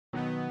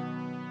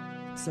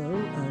So,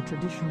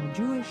 traditional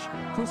Jewish,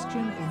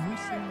 Christian, or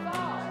Muslim.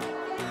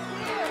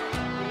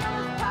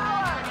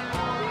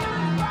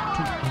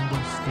 To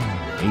understand.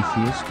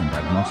 Atheist and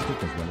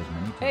agnostic as well as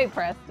many. Hey,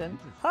 Preston.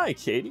 Hi,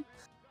 Katie.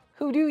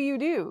 Who do you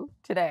do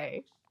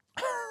today?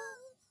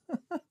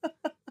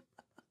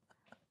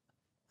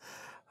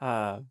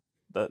 That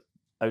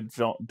I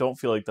don't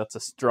feel like that's a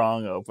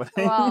strong opening.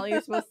 Well,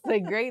 you're supposed to say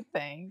great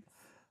things,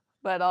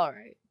 but all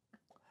right.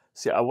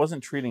 See, I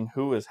wasn't treating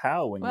who as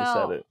how when you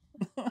said it.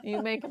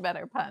 You make a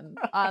better pun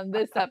on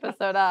this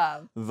episode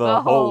of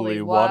The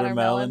Holy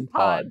Watermelon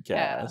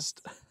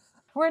Podcast.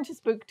 We're into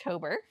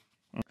Spooktober.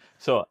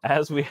 So,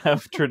 as we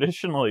have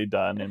traditionally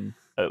done in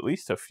at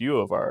least a few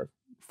of our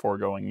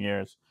foregoing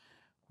years,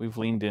 we've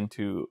leaned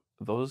into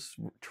those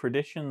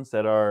traditions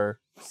that are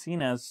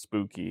seen as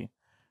spooky,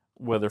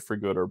 whether for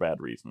good or bad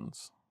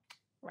reasons.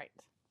 Right.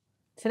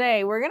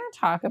 Today, we're going to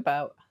talk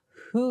about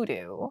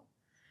hoodoo,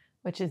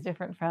 which is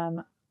different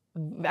from,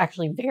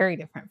 actually very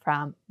different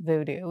from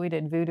voodoo. We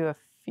did voodoo a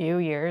few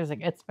years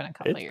ago. It's been a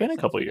couple of years. It's been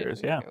a couple of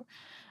years, yeah.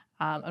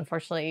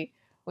 Unfortunately,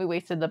 we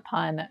wasted the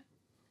pun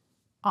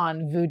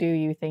on voodoo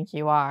you think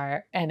you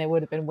are, and it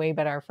would have been way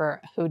better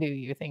for hoodoo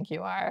you think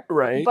you are.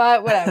 Right.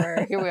 But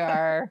whatever, here we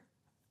are.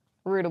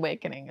 Rude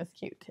Awakening is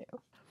cute too.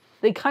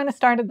 They kind of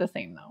started the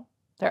same though.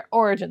 Their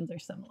origins are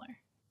similar.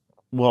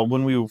 Well,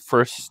 when we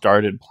first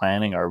started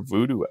planning our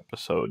voodoo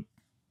episode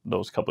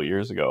those couple of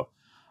years ago,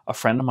 a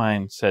friend of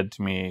mine said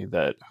to me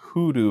that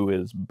hoodoo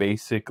is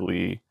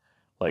basically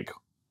like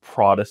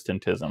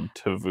Protestantism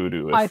to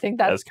voodoo. I think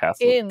that's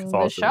in the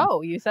Catholicism.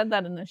 show. You said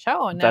that in the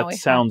show, and now that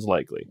sounds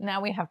likely.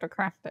 Now we have to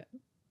correct it.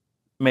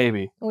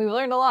 Maybe. We've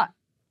learned a lot.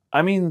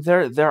 I mean,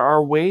 there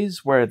are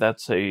ways where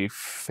that's a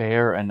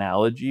fair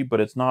analogy, but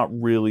it's not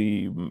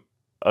really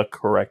a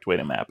correct way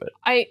to map it.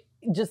 I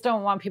just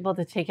don't want people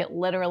to take it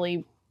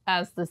literally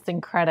as the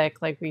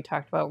syncretic, like we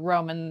talked about.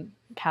 Roman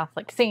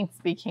Catholic saints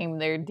became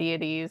their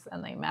deities,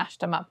 and they mashed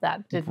them up.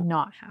 That did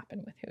not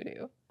happen with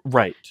hoodoo.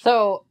 Right.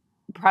 So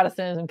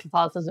Protestantism,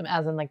 Catholicism,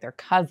 as in like their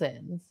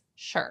cousins,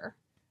 sure,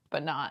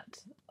 but not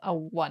a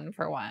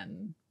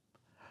one-for-one.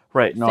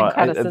 Right. No, I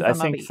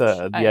syncreticism think of each,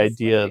 the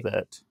idea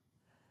that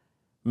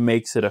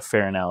makes it a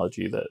fair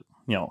analogy that,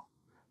 you know,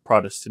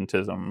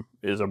 Protestantism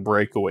is a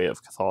breakaway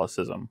of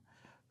Catholicism.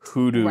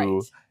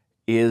 Hoodoo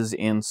is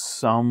in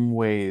some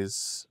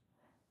ways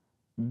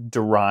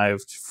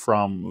derived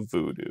from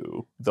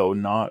voodoo, though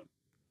not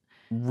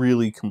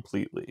really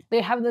completely.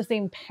 They have the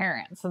same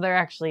parents, so they're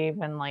actually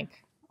even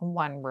like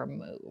one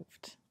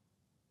removed.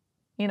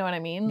 You know what I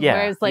mean? Yeah.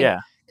 Whereas like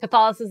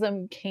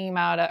Catholicism came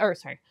out of,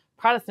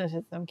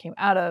 Protestantism came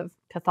out of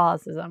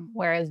Catholicism,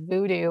 whereas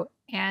voodoo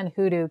and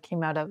hoodoo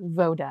came out of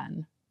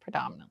Vodun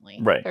predominantly.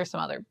 Right. There's some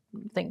other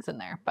things in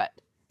there, but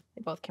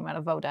they both came out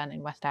of Vodun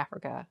in West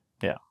Africa.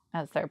 Yeah.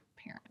 As their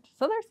parent.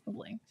 So they're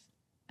siblings,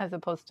 as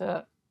opposed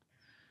to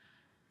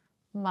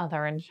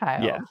mother and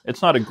child. Yeah.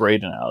 It's not a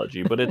great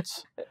analogy, but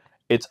it's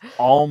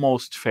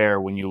almost fair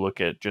when you look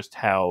at just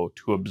how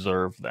to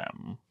observe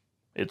them.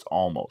 It's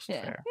almost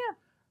fair.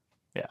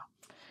 Yeah.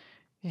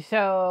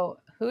 So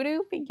hoodoo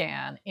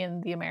began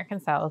in the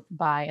American South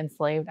by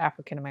enslaved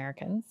African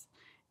Americans.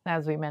 And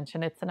as we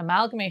mentioned, it's an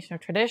amalgamation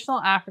of traditional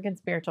African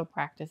spiritual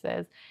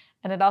practices,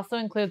 and it also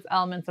includes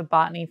elements of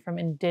botany from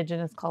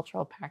indigenous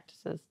cultural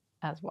practices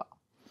as well.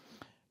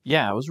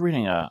 Yeah, I was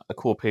reading a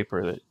cool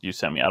paper that you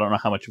sent me. I don't know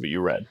how much of it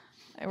you read.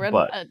 I read,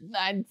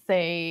 I'd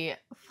say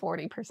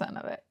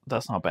 40% of it.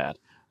 That's not bad.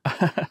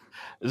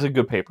 It's a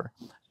good paper.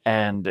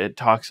 And it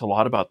talks a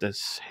lot about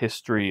this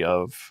history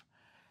of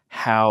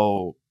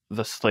how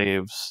the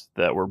slaves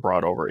that were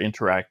brought over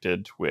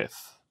interacted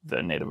with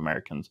the Native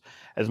Americans,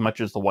 as much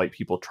as the white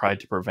people tried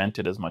to prevent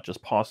it as much as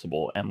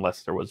possible,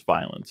 unless there was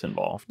violence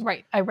involved.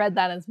 Right. I read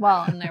that as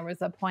well. And there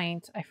was a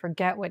point, I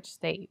forget which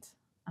state.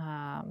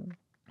 I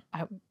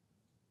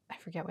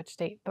forget which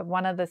state, but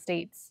one of the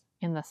states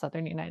in the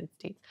southern United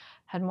States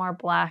had more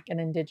Black and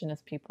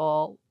indigenous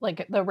people.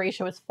 Like the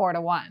ratio was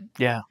 4-1.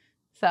 Yeah.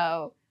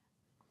 So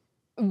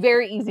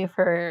very easy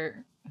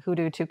for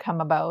hoodoo to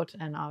come about.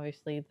 And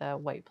obviously the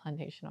white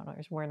plantation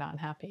owners were not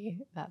happy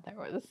that there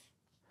was...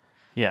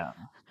 Yeah.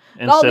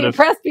 All the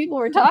oppressed people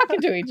were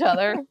talking to each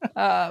other,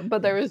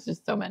 but there was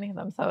just so many of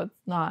them. So it's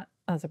not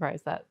a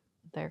surprise that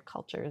their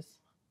cultures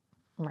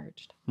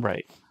merged.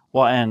 Right.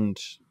 Well, and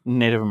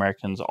Native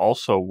Americans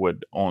also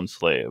would own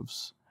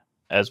slaves,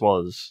 as well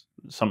as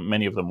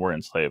many of them were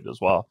enslaved as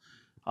well.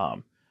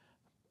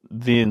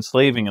 The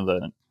enslaving of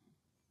the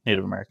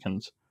Native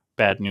Americans,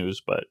 bad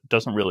news, but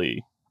doesn't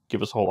really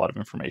give us a whole lot of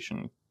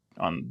information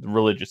on the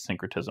religious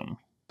syncretism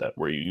that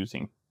we're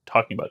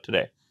talking about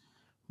today.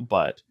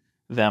 But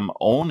them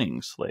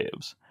owning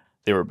slaves,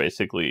 they were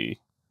basically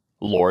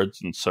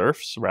lords and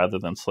serfs rather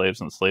than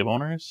slaves and slave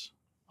owners,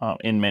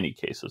 in many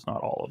cases,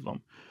 not all of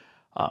them.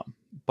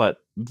 But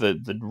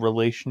the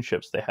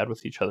relationships they had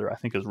with each other, I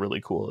think, is really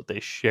cool. That they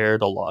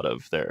shared a lot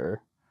of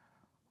their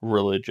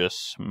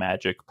religious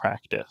magic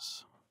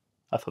practice.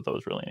 I thought that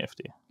was really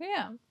nifty.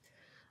 Yeah.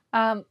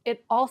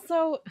 It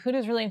also, hoodoo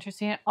is really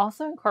interesting. It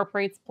also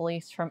incorporates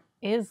beliefs from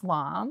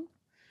Islam.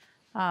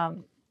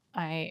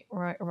 I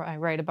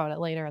write about it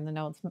later in the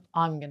notes.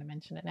 I'm going to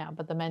mention it now.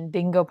 But the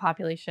Mandingo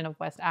population of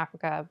West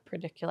Africa,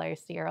 particularly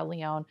Sierra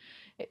Leone,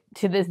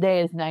 to this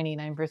day is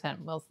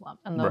 99% Muslim.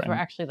 And those were Right.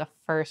 actually the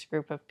first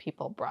group of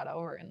people brought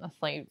over in the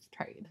slave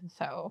trade.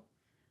 So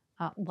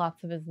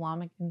lots of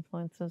Islamic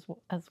influences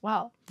as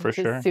well, For which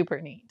sure. is super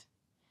neat.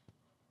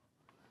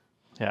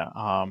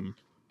 Yeah.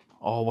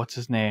 What's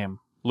his name?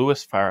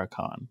 Louis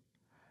Farrakhan.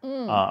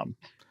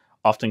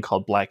 Often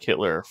called Black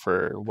Hitler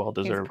for He's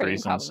well-deserved pretty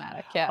reasons.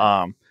 problematic,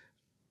 yeah.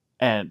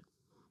 And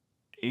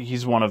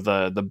he's one of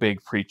the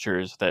big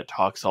preachers that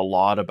talks a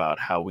lot about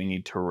how we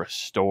need to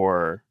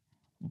restore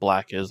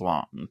Black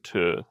Islam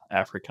to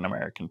African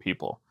American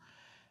people.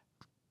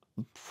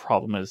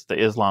 Problem is,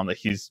 the Islam that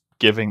he's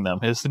giving them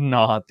is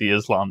not the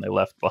Islam they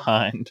left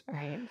behind.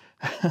 Right.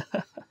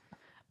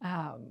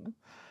 I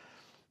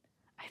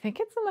think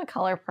it's in The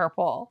Color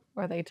Purple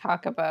where they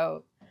talk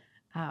about,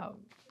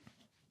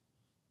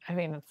 I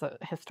mean, it's a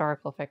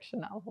historical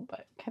fiction novel,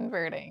 but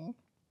converting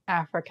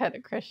Africa to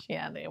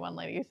Christianity. One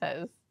lady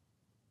says,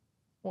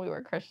 we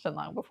were Christian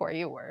long before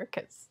you were,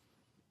 because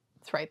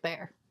it's right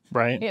there.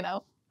 Right. You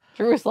know,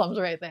 Jerusalem's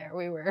right there.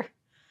 We knew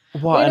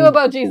Well,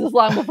 about Jesus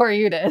long before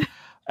you did.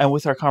 and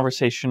with our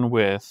conversation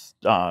with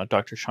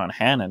Dr. Sean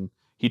Hannon,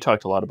 he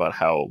talked a lot about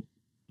how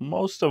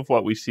most of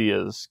what we see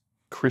as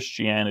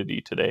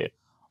Christianity today,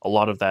 a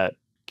lot of that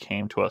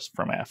came to us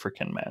from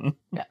African men.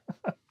 Yeah.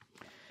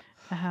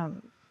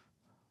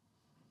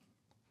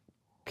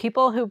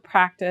 People who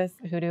practice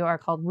hoodoo are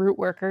called root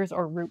workers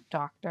or root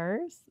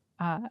doctors.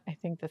 I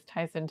think this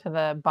ties into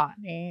the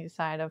botany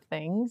side of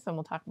things, and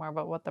we'll talk more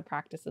about what the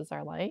practices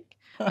are like.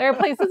 There are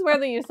places where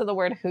the use of the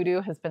word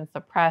hoodoo has been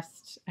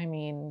suppressed. I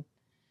mean,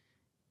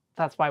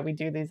 that's why we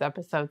do these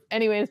episodes.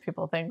 Anyways,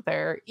 people think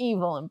they're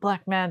evil and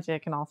black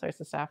magic and all sorts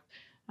of stuff.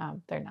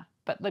 They're not.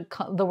 But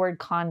the word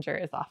conjure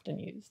is often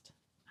used.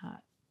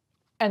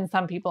 And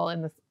some people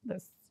in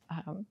this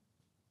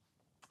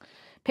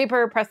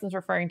paper Preston's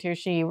referring to,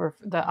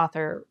 the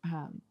author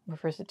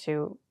refers it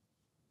to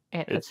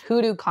it as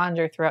hoodoo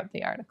conjure throughout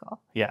the article.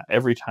 Yeah,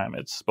 every time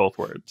it's both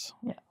words.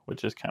 Yeah,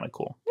 which is kind of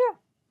cool.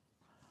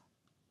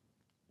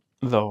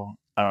 Yeah. Though,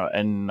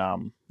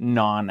 in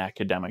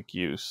non-academic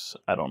use,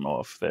 I don't know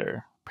if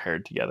they're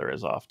paired together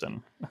as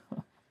often.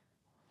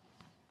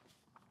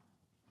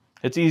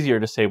 It's easier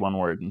to say one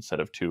word instead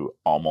of two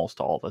almost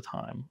all the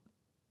time.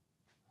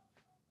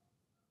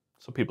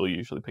 So people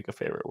usually pick a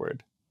favorite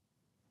word.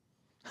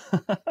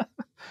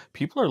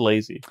 People are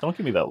lazy. Don't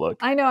give me that look.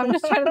 I know. I'm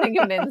just trying to think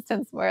of an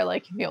instance where,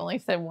 like, if you only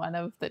said one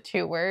of the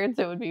two words,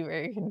 it would be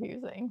very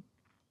confusing.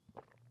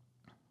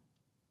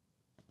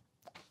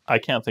 I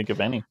can't think of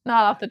any.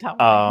 Not off the top of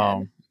my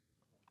head.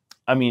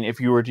 I mean, if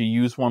you were to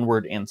use one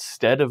word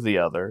instead of the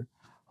other,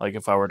 like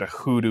if I were to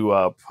hoodoo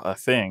up a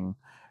thing,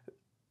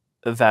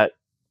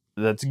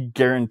 that's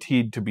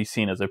guaranteed to be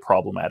seen as a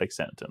problematic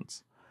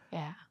sentence.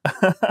 Yeah.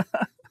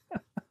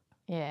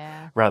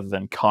 Yeah. Rather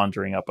than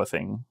conjuring up a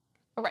thing.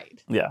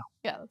 Right. Yeah.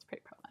 Yeah, that's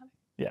pretty problematic.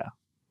 Yeah.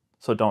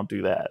 So don't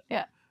do that.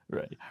 Yeah.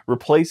 Right.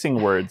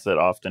 Replacing words that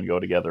often go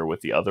together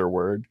with the other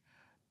word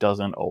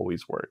doesn't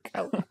always work.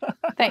 Oh,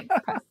 thanks,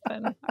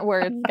 Preston.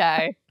 Words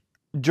guy.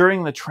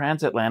 During the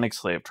transatlantic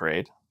slave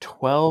trade,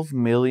 12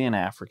 million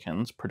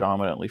Africans,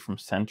 predominantly from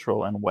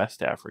Central and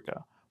West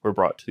Africa, were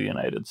brought to the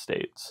United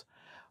States.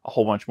 A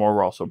whole bunch more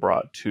were also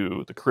brought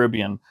to the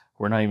Caribbean.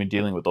 We're not even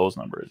dealing with those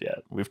numbers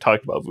yet. We've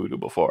talked about voodoo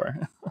before.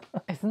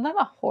 Isn't that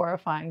a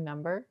horrifying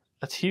number?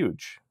 That's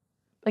huge.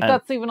 Like,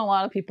 that's even a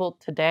lot of people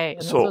today.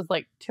 And this was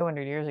like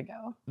 200 years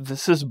ago.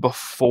 This is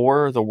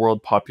before the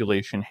world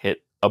population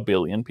hit 1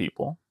 billion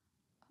people.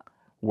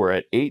 We're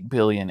at 8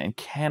 billion, and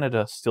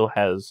Canada still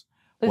has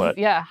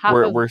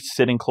we're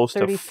sitting close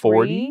to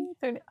 40.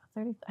 30,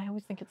 I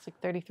always think it's like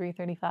 33,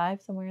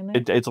 35, somewhere in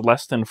there. It's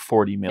less than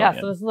 40 million.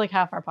 Yeah, so this is like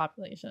half our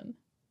population.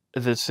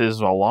 This is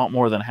a lot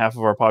more than half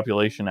of our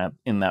population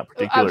in that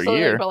particular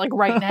year. But like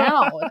right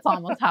now, it's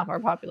almost half our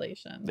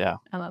population. Yeah.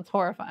 And that's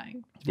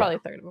horrifying. It's probably a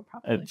third of our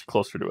population. It's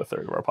closer to a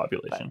third of our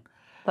population.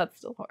 But that's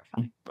still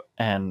horrifying.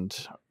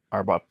 And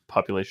our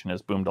population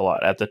has boomed a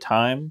lot. At the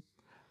time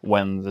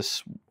when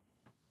this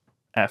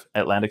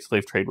Atlantic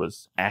slave trade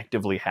was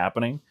actively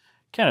happening,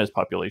 Canada's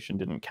population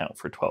didn't count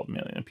for 12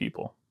 million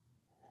people.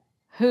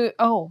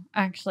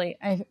 Actually,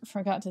 I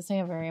forgot to say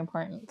a very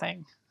important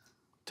thing.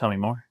 Tell me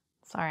more.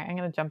 Sorry, I'm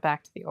going to jump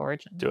back to the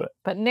origin. Do it.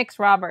 But Nix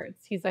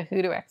Roberts, he's a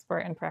hoodoo expert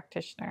and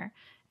practitioner,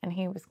 and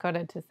he was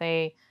quoted to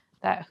say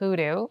that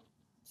hoodoo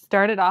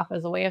started off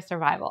as a way of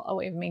survival, a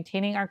way of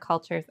maintaining our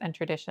cultures and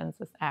traditions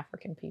as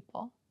African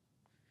people.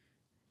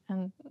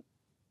 And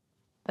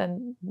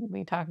then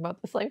we talk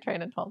about the slave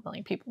trade and 12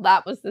 million people.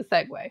 That was the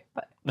segue,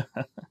 but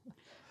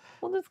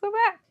we'll just go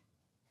back.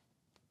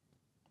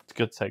 It's a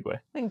good segue.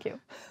 Thank you.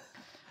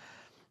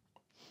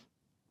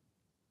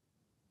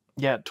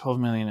 Yeah, 12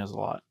 million is a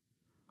lot,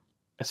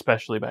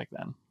 especially back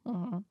then.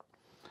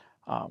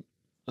 Mm-hmm.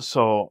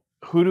 So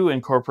hoodoo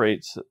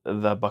incorporates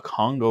the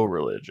Bakongo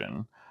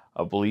religion,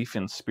 a belief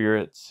in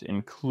spirits,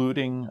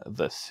 including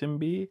the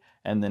Simbi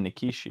and the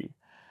Nikishi.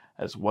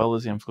 as well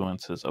as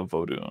influences of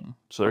Voodoo.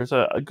 So there's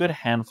a good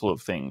handful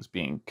of things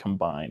being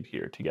combined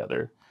here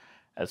together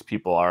as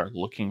people are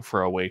looking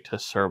for a way to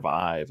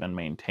survive and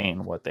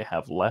maintain what they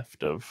have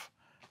left of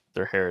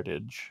their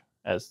heritage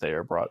as they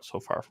are brought so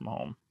far from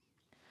home.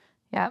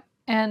 Yeah.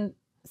 And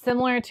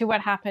similar to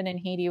what happened in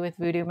Haiti with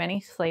Voodoo, many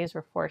slaves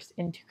were forced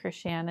into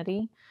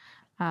Christianity,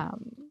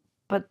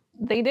 but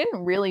they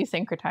didn't really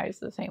syncretize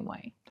the same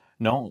way.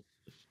 No,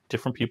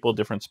 different people,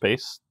 different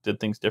space, did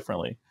things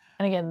differently.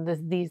 And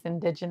again, these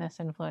indigenous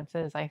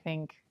influences, I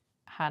think,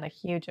 had a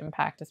huge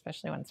impact,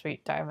 especially once we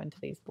dive into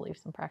these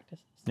beliefs and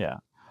practices. Yeah.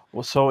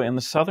 Well, so in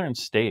the southern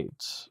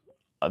states,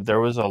 there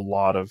was a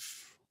lot of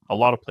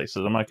places.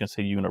 I'm not going to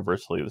say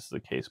universally this is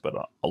the case, but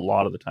a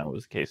lot of the time it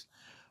was the case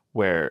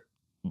where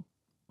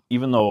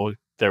even though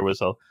there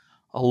was a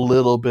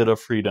little bit of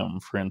freedom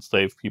for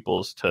enslaved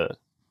peoples to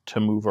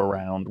move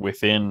around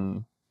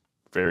within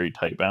very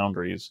tight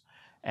boundaries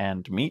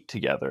and meet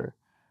together,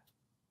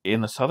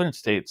 in the southern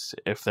states,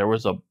 if there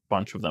was a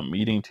bunch of them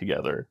meeting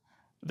together,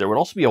 there would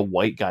also be a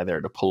white guy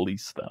there to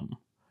police them,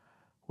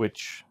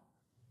 which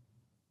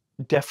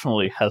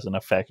definitely has an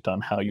effect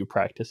on how you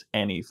practice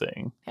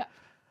anything. Yeah.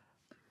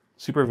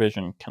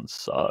 Supervision can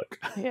suck.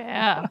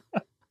 Yeah.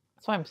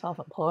 That's why I'm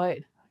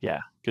self-employed. Yeah,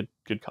 good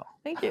call.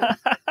 Thank you.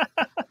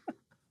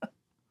 If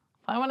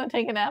I want to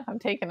take a nap, I'm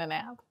taking a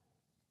nap.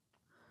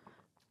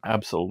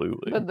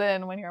 Absolutely. But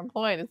then when you're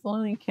employed, it's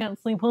only you can't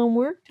sleep on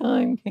work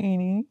time,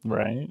 Katie.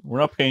 Right? We're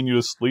not paying you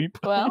to sleep.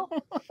 Well,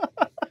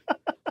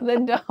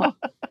 then don't.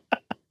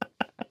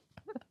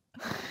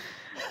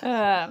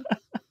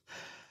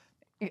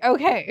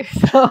 Okay,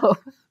 so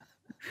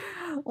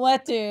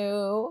what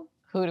do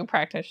Hoodoo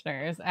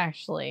practitioners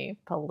actually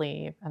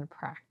believe and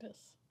practice?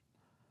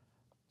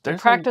 They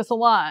practice a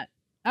lot.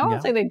 I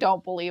won't say they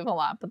don't believe a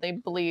lot, but they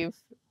believe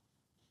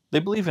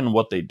in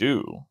what they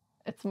do.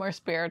 It's more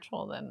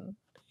spiritual than...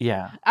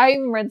 Yeah. I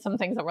even read some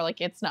things that were like,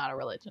 it's not a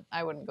religion.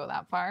 I wouldn't go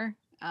that far.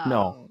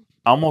 No.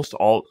 Almost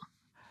all...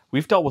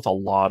 We've dealt with a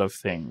lot of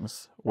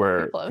things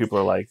where people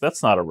are like,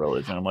 that's not a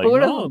religion. I'm like,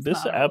 no,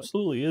 this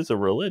absolutely is a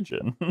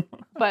religion.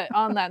 But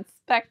on that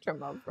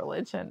spectrum of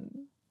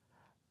religion...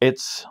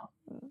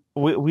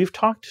 We've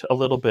talked a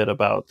little bit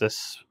about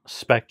this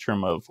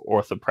spectrum of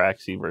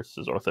orthopraxy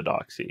versus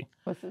orthodoxy.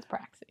 What's this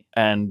praxy?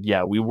 And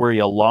yeah, we worry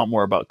a lot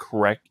more about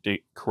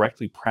correctly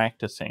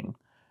practicing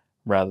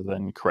rather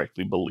than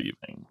correctly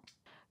believing.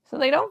 So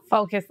they don't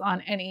focus on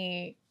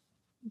any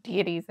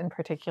deities in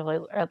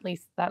particular, or at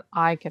least that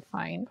I could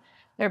find.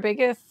 Their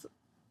biggest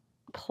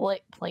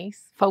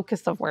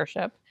focus of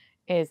worship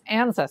is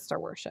ancestor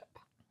worship.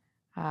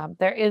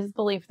 There is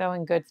belief, though,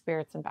 in good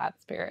spirits and bad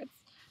spirits.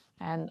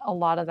 And a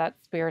lot of that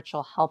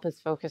spiritual help is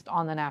focused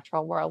on the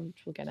natural world,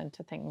 which we'll get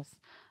into things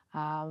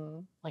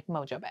like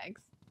mojo bags.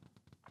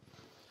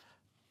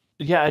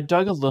 Yeah, I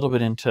dug a little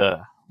bit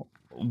into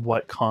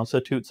what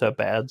constitutes a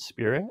bad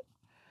spirit.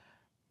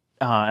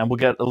 And we'll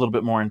get a little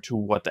bit more into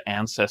what the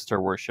ancestor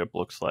worship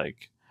looks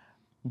like.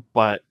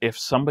 But if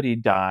somebody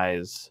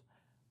dies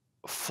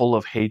full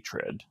of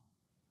hatred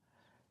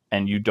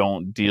and you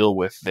don't deal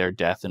with their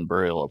death and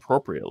burial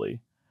appropriately,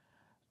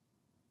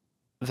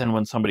 then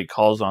when somebody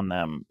calls on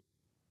them,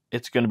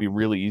 it's going to be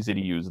really easy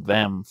to use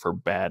them for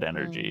bad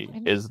energy,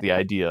 is the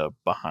idea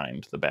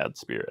behind the bad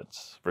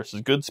spirits versus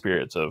good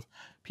spirits of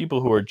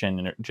people who are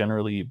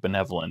generally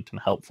benevolent and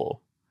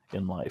helpful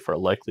in life are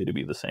likely to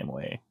be the same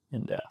way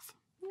in death.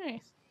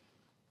 Nice.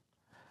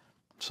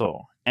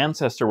 So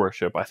ancestor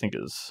worship, I think,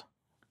 is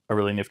a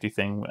really nifty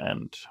thing,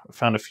 and I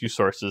found a few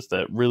sources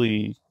that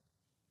really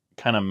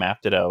kind of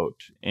mapped it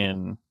out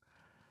in,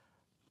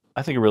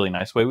 I think, a really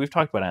nice way. We've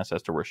talked about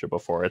ancestor worship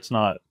before. It's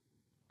not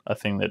a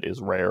thing that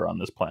is rare on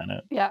this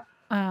planet. Yeah.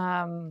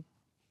 And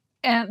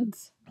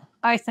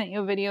I sent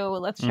you a video.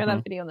 Let's share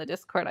that video in the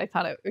Discord. I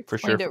thought it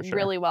explained it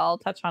really well. I'll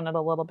touch on it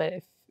a little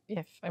bit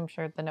if I'm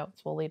sure the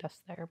notes will lead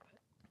us there. But.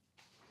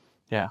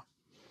 Yeah.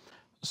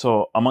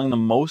 So among the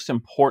most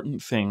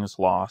important things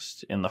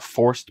lost in the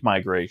forced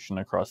migration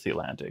across the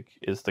Atlantic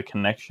is the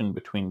connection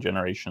between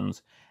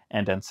generations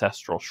and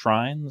ancestral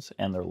shrines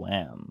and their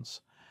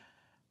lands.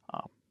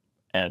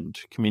 And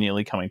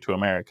conveniently coming to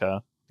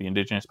America, the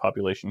indigenous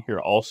population here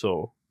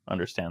also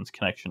understands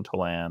connection to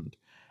land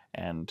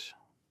and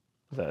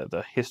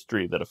the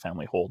history that a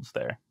family holds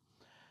there.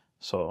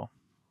 So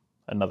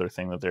another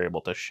thing that they're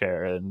able to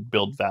share and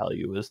build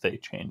value as they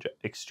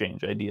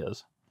exchange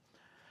ideas.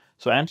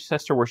 So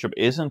ancestor worship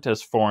isn't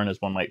as foreign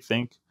as one might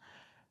think.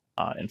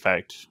 In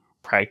fact,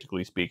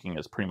 practically speaking,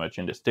 it's pretty much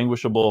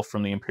indistinguishable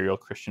from the imperial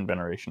Christian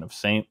veneration of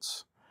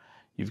saints.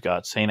 You've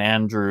got St.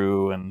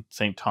 Andrew and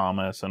St.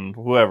 Thomas and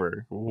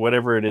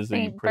whatever it is that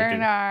you pray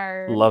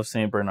to. Love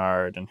St.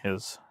 Bernard and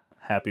his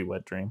happy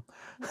wet dream.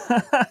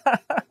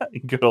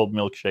 Good old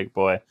milkshake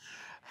boy.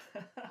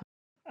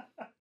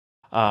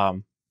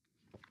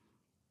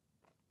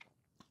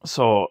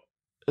 So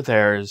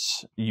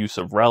there's use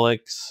of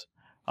relics,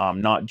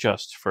 not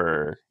just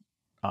for,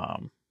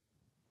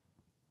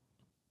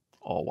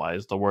 why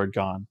is the word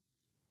gone?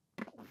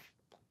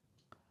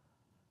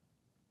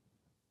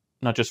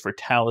 Not just for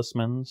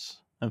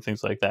talismans and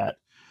things like that,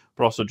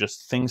 but also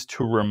just things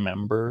to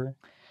remember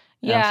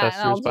Yeah, and I'll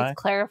ancestors by. just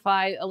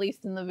clarify, at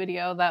least in the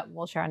video that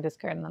we'll share on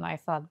Discord, and then I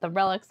saw the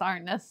relics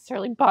aren't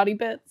necessarily body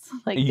bits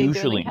like they do in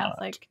Usually the not,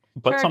 Catholic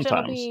but Church.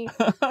 sometimes.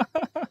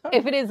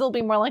 If it is, it'll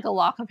be more like a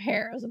lock of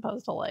hair as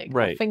opposed to like a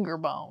Right. finger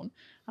bone.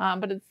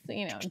 But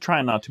it's,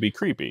 Trying not to be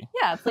creepy.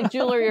 yeah, it's like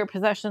jewelry or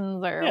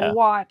possessions or Yeah. a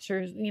watch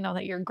or,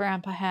 that your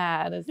grandpa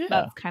had. Yeah.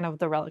 That's kind of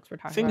the relics we're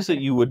talking Things about.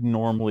 that you would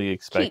normally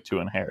expect Keep. to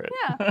inherit.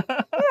 Yeah.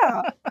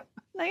 Yeah.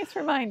 Nice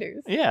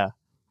reminders. Yeah.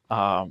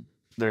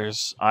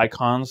 There's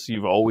icons.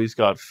 You've always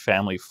got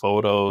family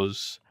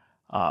photos.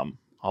 A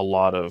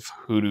lot of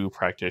Hoodoo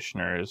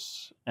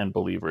practitioners and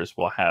believers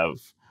will have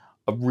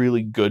a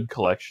really good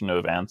collection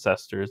of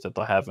ancestors that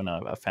they'll have in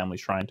a family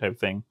shrine type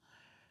thing.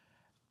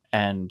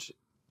 And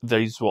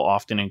these will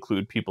often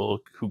include people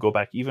who go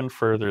back even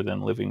further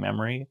than living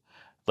memory.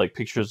 Like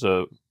pictures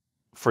of,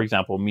 for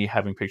example, me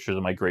having pictures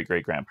of my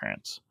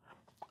great-great-grandparents.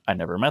 I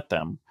never met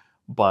them,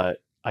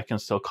 but I can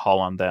still call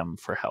on them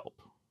for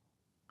help.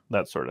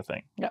 That sort of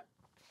thing. Yeah.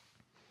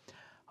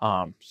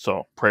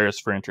 So prayers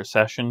for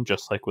intercession,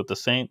 just like with the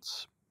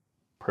saints,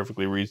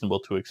 perfectly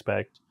reasonable to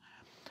expect.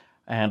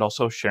 And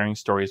also sharing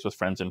stories with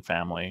friends and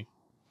family,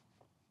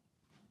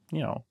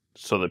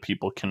 so that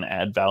people can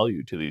add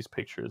value to these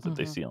pictures that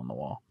they see on the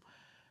wall.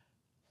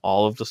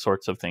 All of the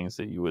sorts of things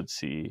that you would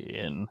see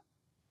in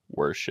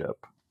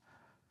worship.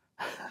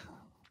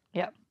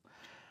 Yep.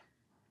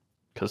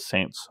 Because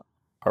saints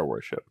are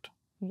worshipped.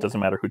 Yeah. Doesn't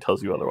matter who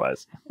tells you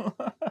otherwise.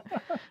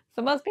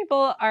 So most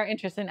people are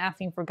interested in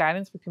asking for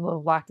guidance for people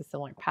who've walked a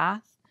similar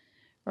path.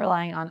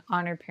 Relying on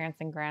honored parents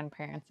and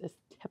grandparents is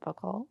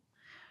typical.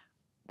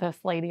 This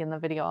lady in the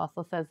video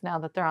also says now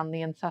that they're on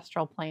the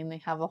ancestral plane,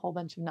 they have a whole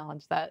bunch of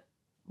knowledge that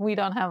we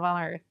don't have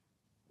on Earth.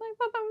 I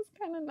thought that was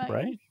kind of nice.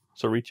 Right?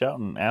 So reach out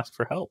and ask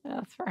for help.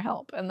 Ask for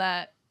help. And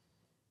that,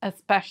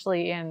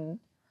 especially in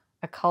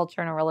a culture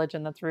and a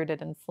religion that's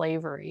rooted in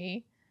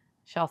slavery,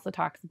 she also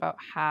talks about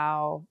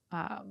how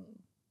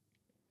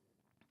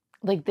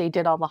they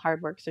did all the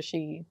hard work so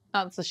she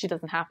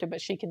doesn't have to,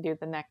 but she can do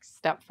the next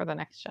step for the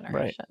next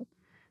generation. Right.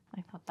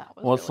 I thought that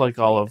was it's really like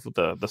sweet. all of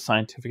the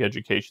scientific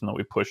education that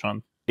we push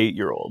on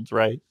 8-year-olds,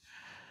 right?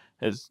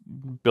 Is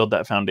build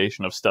that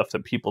foundation of stuff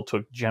that people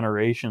took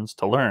generations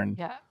to learn,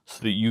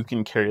 so that you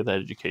can carry that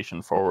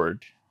education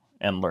forward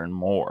and learn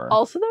more.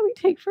 Also that we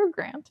take for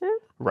granted.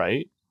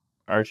 Right?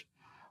 Our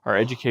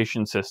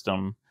education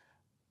system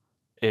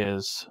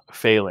is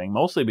failing,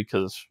 mostly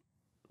because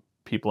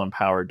people in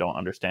power don't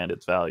understand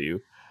its value.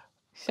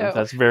 So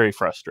that's very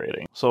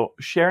frustrating. So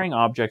sharing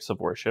objects of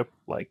worship,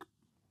 like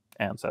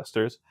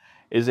ancestors,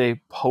 is a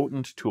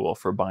potent tool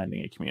for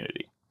binding a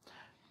community.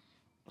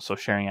 So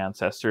sharing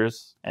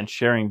ancestors and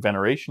sharing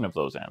veneration of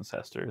those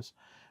ancestors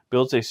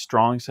builds a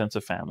strong sense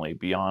of family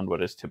beyond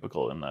what is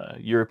typical in the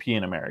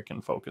European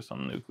American focus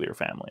on the nuclear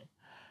family.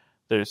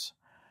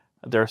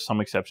 There are some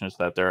exceptions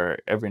to that.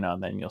 Every now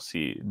and then you'll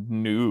see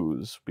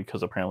news,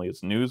 because apparently it's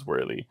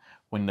newsworthy,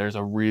 when there's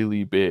a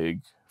really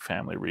big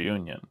family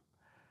reunion.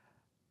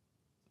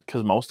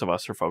 Because most of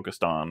us are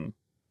focused on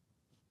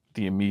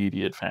the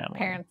immediate family.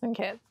 Parents and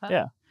kids. Huh?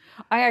 Yeah.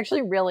 I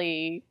actually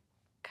really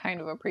kind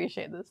of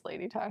appreciate this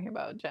lady talking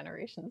about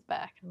generations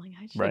back. I'm like,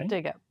 I should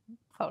dig up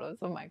photos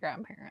of my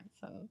grandparents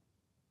and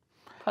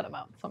put them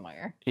out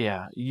somewhere.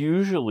 Yeah.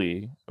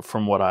 Usually,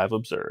 from what I've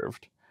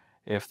observed,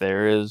 if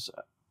there is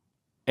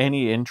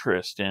any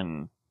interest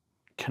in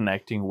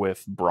connecting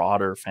with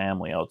broader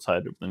family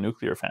outside of the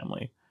nuclear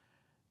family,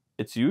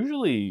 it's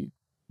usually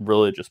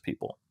religious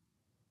people.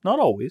 Not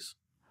always,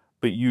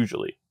 but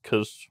usually,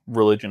 because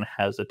religion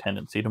has a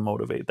tendency to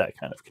motivate that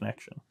kind of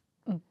connection.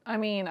 I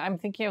mean, I'm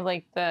thinking of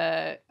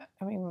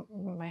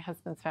my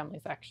husband's family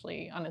is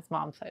actually, on his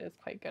mom's side, is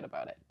quite good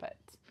about it, but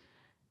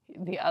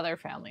the other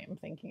family I'm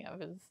thinking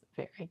of is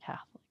very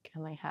Catholic,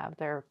 and they have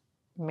their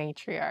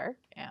matriarch,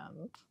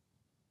 and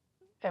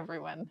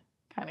everyone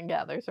kind of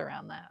gathers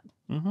around that.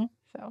 Mm-hmm.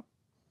 So,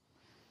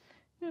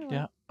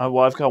 yeah. Well,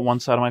 I've got one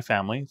side of my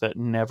family that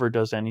never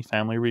does any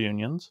family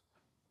reunions.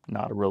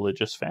 Not a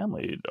religious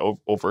family,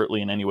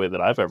 overtly in any way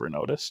that I've ever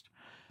noticed.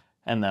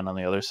 And then on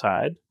the other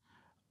side,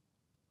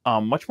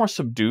 much more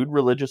subdued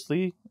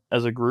religiously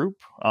as a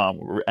group,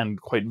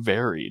 and quite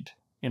varied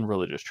in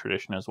religious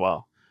tradition as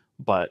well.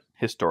 But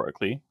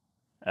historically,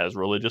 as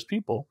religious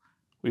people,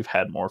 we've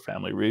had more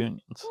family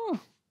reunions.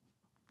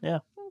 Yeah.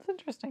 That's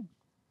interesting.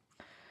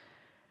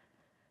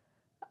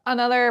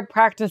 Another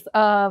practice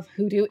of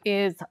Hoodoo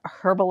is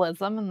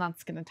herbalism, and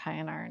that's going to tie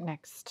in our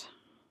next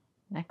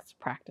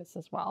practice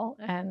as well.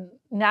 And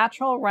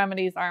natural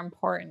remedies are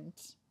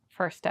important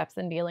first steps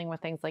in dealing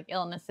with things like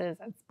illnesses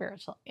and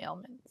spiritual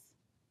ailments.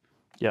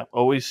 Yeah,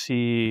 always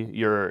see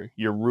your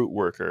root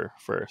worker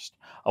first.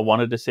 I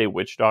wanted to say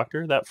witch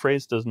doctor. That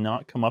phrase does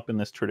not come up in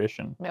this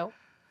tradition. Nope.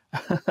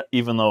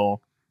 Even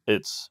though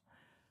it's,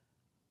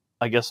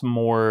 I guess,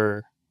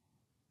 more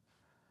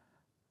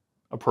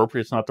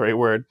appropriate. It's not the right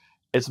word.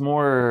 It's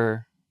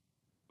more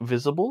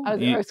visible. I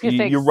was going to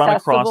say you run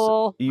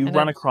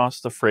across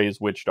the phrase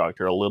witch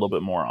doctor a little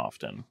bit more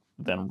often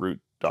than root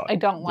doctor. I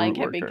don't like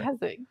it because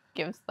it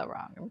gives the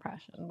wrong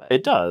impression. But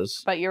It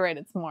does. But you're right.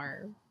 It's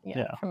more,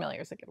 Yeah.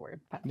 familiar is a good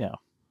word. But Yeah.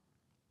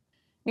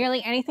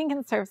 nearly anything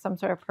can serve some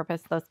sort of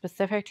purpose, though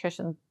specific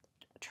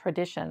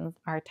traditions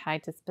are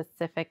tied to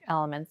specific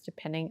elements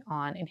depending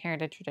on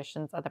inherited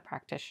traditions of the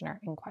practitioner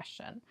in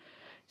question.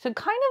 So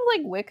kind of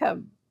like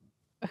Wicca,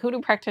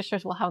 Hoodoo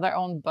practitioners will have their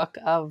own book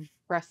of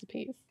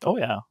recipes. Oh,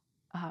 yeah.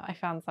 I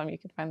found some. You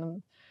can find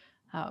them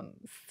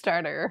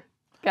starter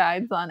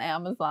guides on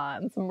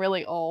Amazon. Some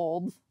really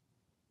old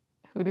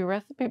Hoodoo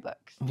recipe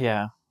books.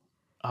 Yeah.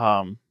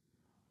 One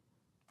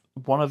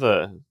of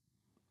the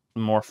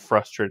more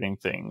frustrating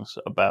things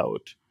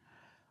about,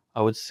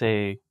 I would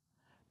say,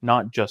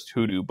 not just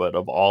Hoodoo, but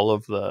of all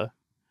of the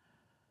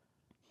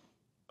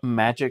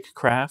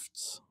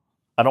Magickcrafts.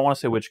 I don't want to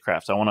say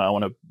witchcrafts. I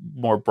want to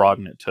more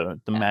broaden it to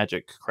the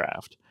magic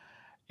craft.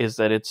 Is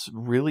that it's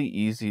really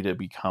easy to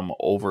become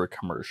over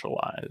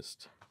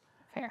commercialized.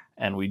 Fair.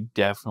 And we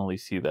definitely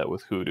see that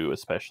with Hoodoo,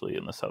 especially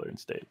in the southern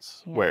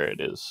states, where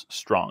it is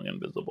strong and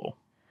visible.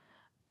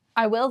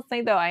 I will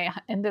say, though, I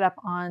ended up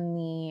on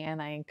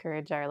and I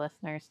encourage our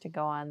listeners to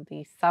go on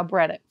the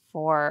subreddit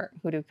for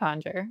Hoodoo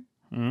Conjure.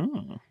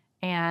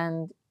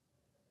 And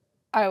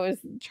I was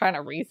trying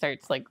to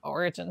research like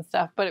origin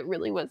stuff, but it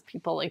really was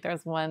people like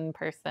there's one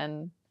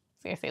person,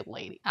 I was gonna say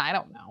lady, I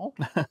don't know.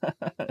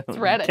 It's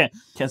Reddit.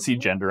 Can't see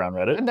gender on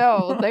Reddit.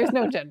 No, there's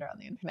no gender on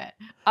the internet.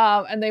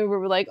 And they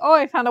were like, "Oh,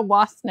 I found a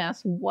wasp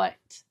nest. What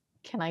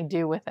can I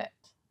do with it?"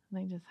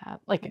 And they just had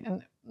like,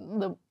 and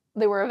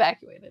they were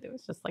evacuated. It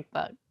was just like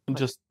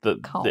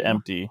the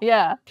empty.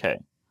 Yeah. Okay.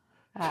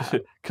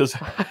 Because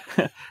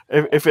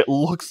if it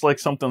looks like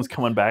something's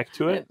coming back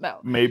to it,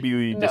 maybe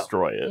we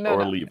destroy it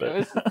or leave it. It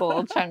was just a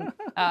little chunk.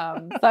 So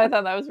I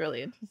thought that was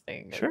really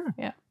interesting. Sure.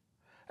 Yeah.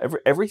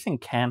 Everything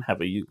can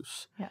have a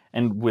use. Yeah.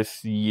 And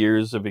with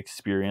years of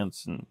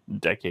experience and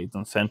decades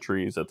and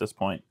centuries at this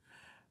point,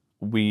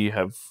 we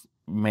have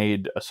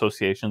made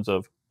associations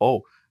of,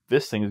 oh,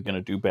 this thing is going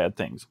to do bad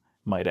things.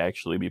 Might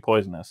actually be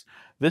poisonous.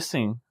 This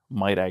thing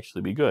might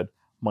actually be good.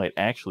 Might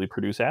actually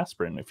produce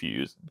aspirin if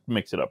you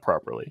mix it up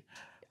properly.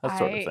 That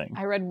sort of thing.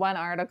 I read one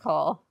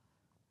article.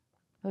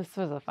 This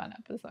was a fun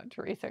episode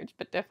to research,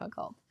 but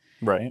difficult.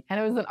 Right. And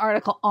it was an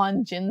article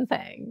on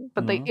ginseng,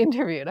 but they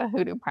interviewed a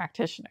Hoodoo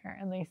practitioner,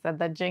 and they said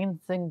that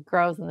ginseng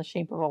grows in the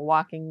shape of a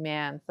walking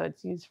man, so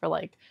it's used for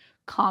like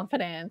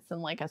confidence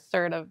and like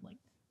assertive, like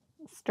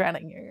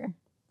strutting your.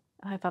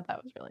 I thought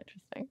that was really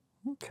interesting.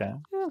 Okay.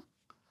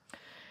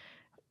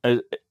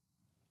 Yeah.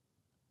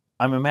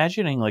 I'm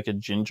imagining like a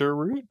ginger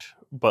root,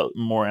 but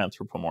more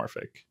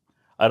anthropomorphic.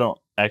 I don't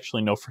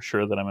actually know for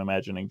sure that I'm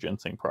imagining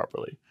ginseng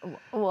properly.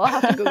 We'll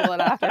have to Google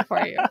it after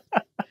for you.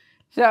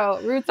 So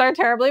roots are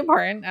terribly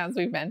important, as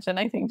we've mentioned.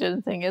 I think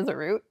ginseng is a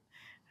root.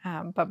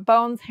 But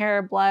bones,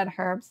 hair, blood,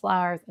 herbs,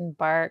 flowers, and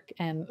bark,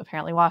 and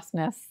apparently wasp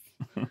nests.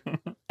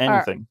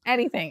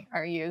 Anything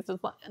are used as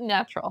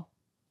natural.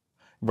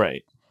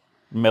 Right.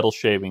 Metal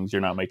shavings,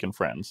 you're not making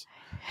friends.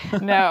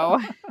 No.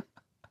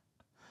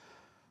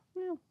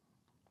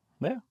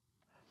 Yeah.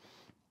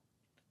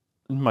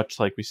 Much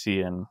like we see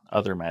in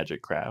other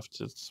magic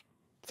crafts,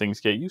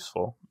 things get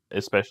useful,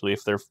 especially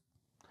if they're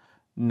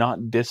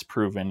not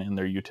disproven in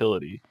their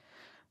utility.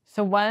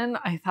 So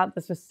I thought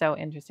this was so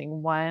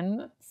interesting.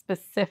 One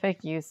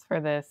specific use for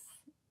this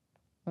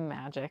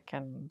magic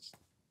and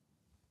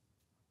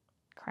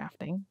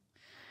crafting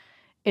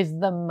is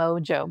the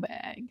mojo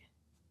bag.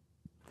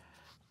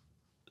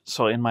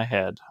 So in my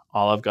head,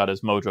 all I've got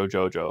is Mojo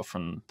Jojo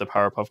from the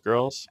Powerpuff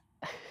Girls.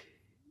 It's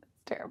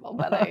terrible,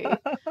 but I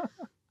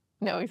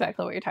know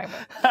exactly what you're talking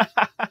about.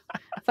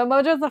 So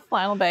mojo is a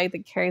flannel bag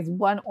that carries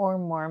one or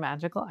more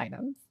magical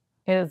items.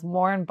 It is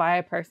worn by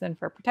a person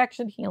for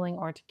protection, healing,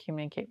 or to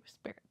communicate with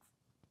spirits.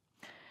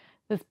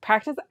 This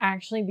practice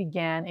actually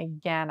began in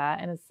Ghana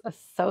and is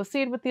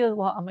associated with the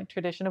Islamic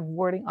tradition of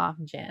warding off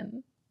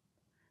jinn.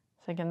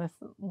 So again, this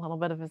little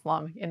bit of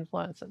Islamic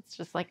influence that's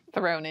just like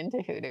thrown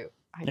into Hoodoo.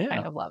 I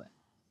kind of love it.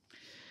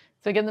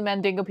 So again, the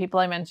Mandingo people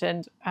I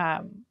mentioned,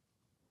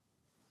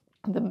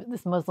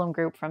 this Muslim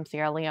group from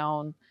Sierra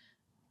Leone,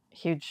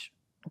 huge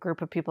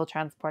group of people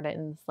transported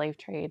in the slave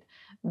trade.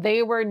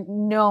 They were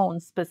known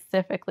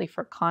specifically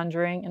for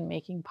conjuring and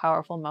making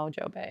powerful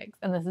mojo bags.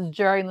 And this is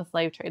during the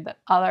slave trade that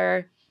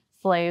other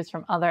slaves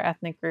from other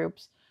ethnic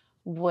groups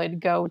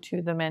would go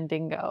to the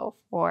Mandingo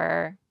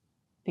for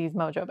these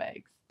mojo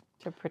bags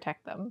to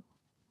protect them.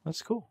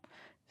 That's cool.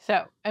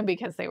 So, and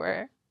because they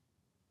were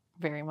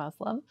very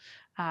Muslim,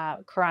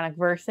 Quranic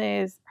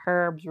verses,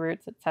 herbs,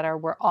 roots, etc.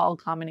 were all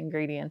common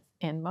ingredients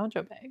in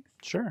mojo bags.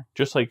 Sure.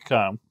 Just like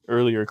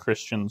earlier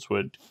Christians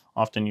would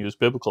often use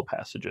biblical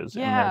passages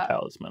in their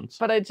talismans.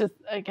 But it just,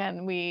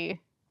 again,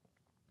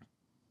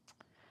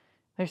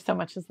 there's so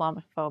much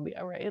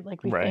Islamophobia, right?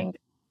 Like we think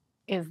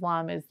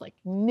Islam is like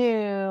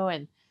new,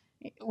 and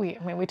we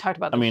talked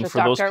about this. I mean,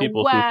 for those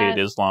people who hate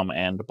Islam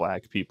and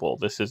black people,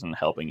 this isn't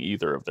helping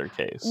either of their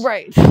case.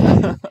 Right.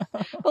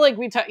 But like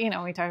we talk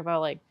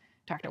about like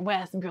Dr.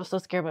 West and people so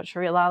scared about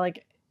Sharia law.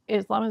 Like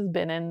Islam has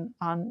been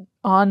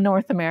on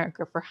North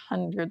America for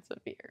hundreds of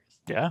years.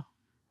 Yeah.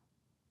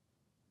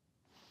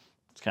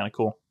 It's kind of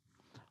cool.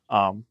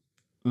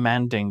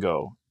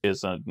 Mandingo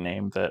is a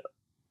name that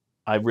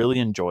I really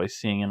enjoy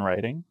seeing in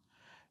writing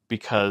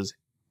because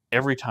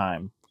every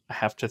time I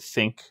have to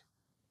think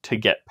to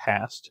get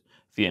past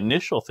the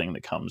initial thing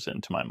that comes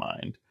into my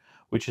mind,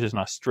 which is an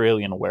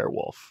Australian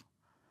werewolf,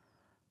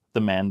 the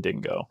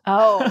Mandingo.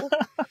 Oh.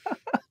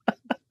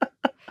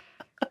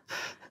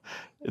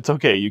 It's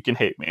okay, you can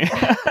hate me.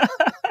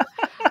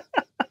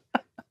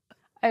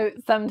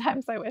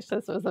 Sometimes I wish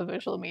this was a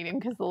visual medium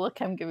because the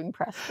look I'm giving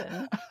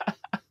Preston.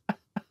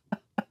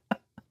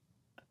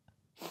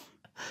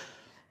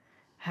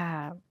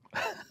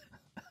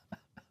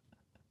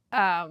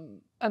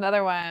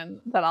 Another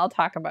one that I'll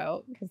talk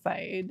about because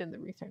I did the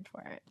research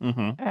for it,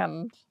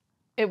 and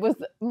it was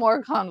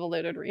more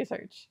convoluted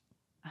research,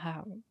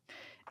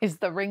 is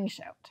the ring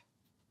shout.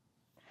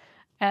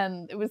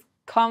 And it was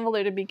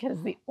convoluted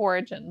because the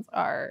origins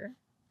are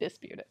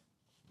disputed.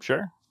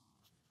 Sure.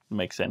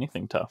 Makes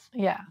anything tough.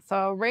 Yeah.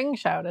 So a ring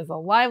shout is a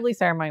lively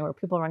ceremony where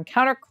people run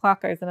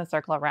counterclockwise in a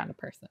circle around a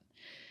person.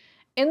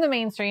 In the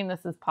mainstream,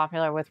 this is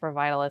popular with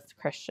revivalist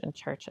Christian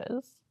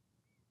churches.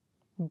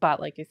 But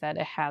like you said,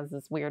 it has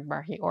this weird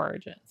murky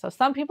origin. So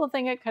some people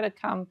think it could have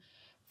come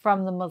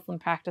from the Muslim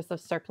practice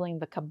of circling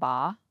the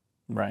Kaaba.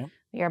 Right.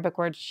 The Arabic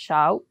word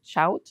shout,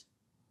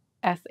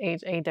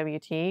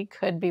 S-H-A-W-T,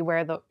 could be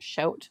where the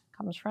shout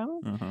comes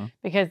from.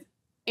 Because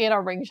in a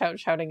ring shout,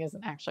 shouting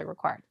isn't actually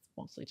required. It's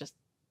mostly just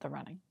the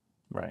running.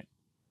 Right.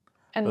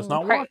 And but it's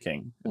not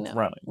walking, it's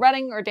running.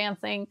 Running or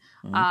dancing.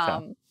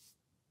 Okay.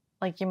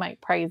 Like you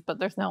might praise, but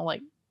there's no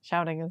like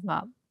shouting is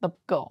not the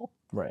goal.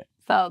 Right.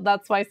 So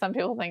that's why some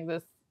people think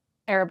this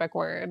Arabic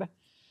word,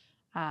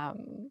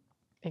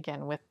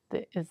 again, with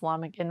the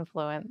Islamic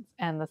influence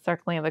and the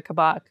circling of the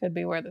Kaaba could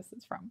be where this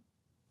is from.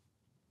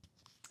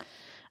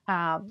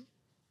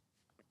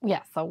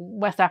 So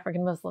West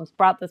African Muslims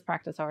brought this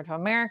practice over to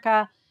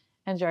America,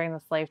 and during the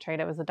slave trade,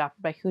 it was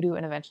adopted by Hoodoo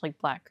and eventually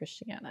Black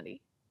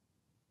Christianity.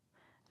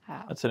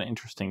 That's an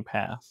interesting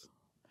path.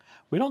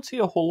 We don't see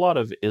a whole lot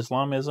of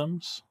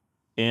Islamisms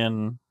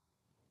in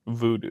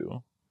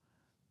Voodoo.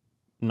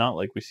 Not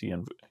like we see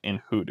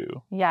in Hoodoo.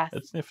 Yes.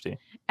 It's nifty.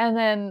 And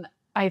then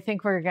I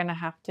think we're going to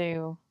have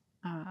to,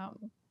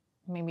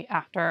 maybe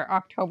after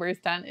October is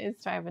done, is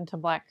dive into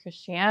Black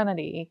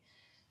Christianity,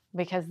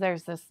 because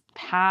there's this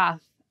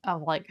path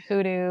of like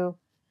Hoodoo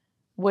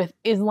with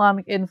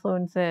Islamic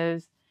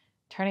influences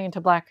turning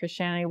into Black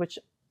Christianity, which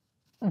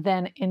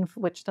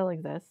still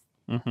exists.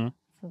 It's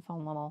its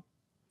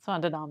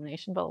own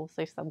denomination, but we'll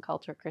say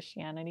subculture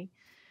Christianity.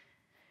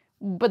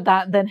 But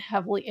that then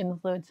heavily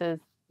influences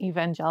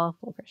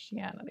evangelical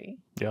Christianity.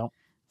 Yeah.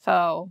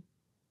 So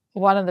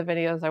one of the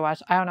videos I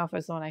watched, I don't know if it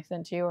was the one I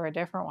sent to you or a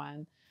different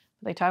one,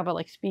 but they talk about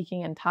like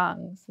speaking in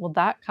tongues. Well,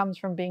 that comes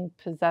from being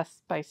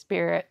possessed by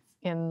spirits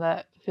in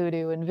the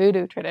Hoodoo and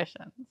Voodoo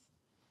traditions.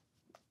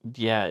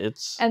 Yeah,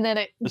 and then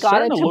it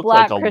got into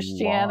Black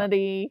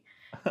Christianity,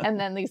 and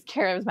then these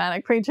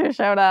charismatic preachers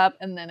showed up,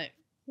 and then it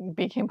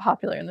became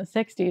popular in the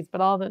 60s.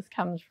 But all this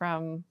comes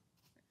from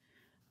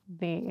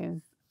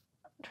these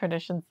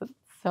traditions that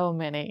so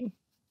many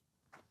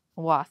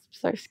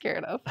wasps are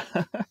scared of.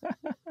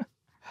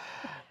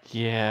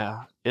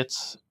 Yeah,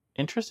 it's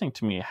interesting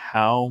to me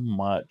how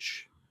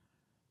much,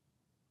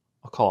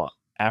 I'll call it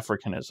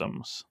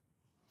Africanisms,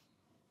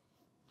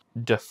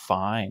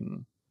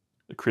 define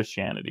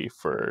Christianity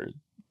for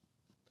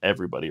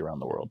everybody around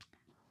the world.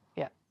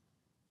 Yeah.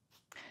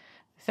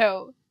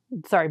 So,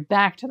 sorry,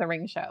 back to the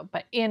ring show.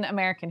 But in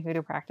American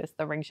Hoodoo practice,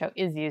 the ring show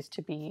is used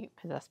to be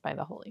possessed by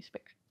the Holy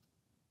Spirit.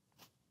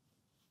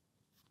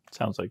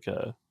 Sounds like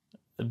a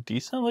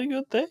decently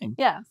good thing.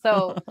 Yeah.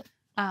 So,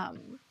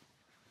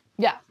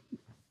 yeah.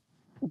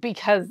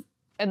 Because,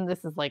 and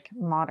this is like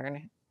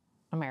modern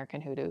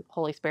American Hoodoo,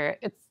 Holy Spirit,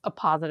 it's a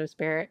positive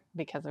spirit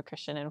because of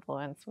Christian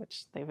influence,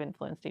 which they've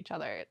influenced each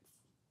other. It's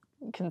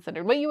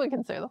considered what you would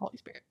consider the Holy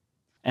Spirit.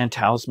 And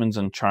talismans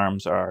and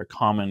charms are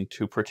common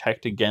to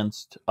protect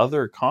against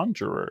other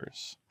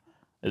conjurers,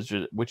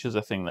 which is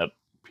a thing that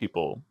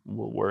people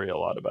will worry a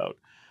lot about.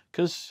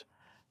 Because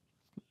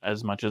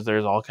as much as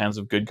there's all kinds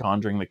of good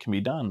conjuring that can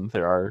be done,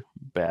 there are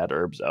bad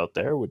herbs out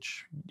there,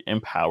 which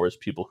empowers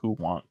people who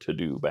want to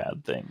do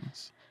bad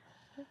things.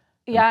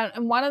 Yeah,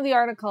 and one of the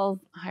articles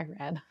I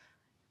read,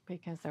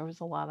 because there was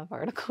a lot of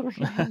article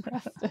reading,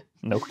 Preston.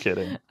 No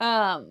kidding.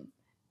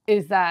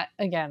 Is that,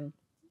 again,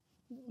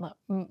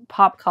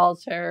 pop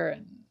culture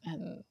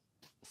and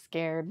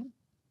scared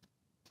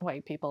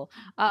white people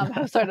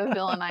have sort of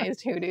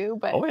villainized Hoodoo,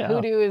 but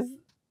Hoodoo is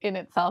in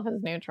itself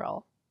is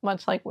neutral,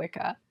 much like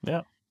Wicca.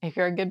 Yeah. If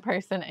you're a good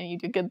person and you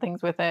do good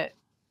things with it,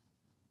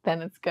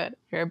 then it's good.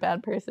 If you're a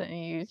bad person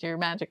and you use your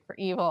magic for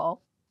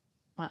evil,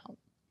 well.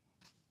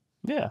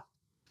 Yeah.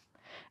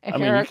 If I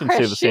mean, you can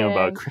say the same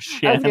about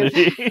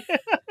Christianity.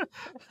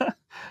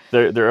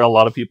 There are a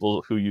lot of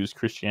people who use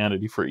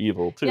Christianity for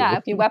evil, too. Yeah,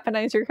 if you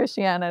weaponize your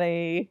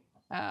Christianity,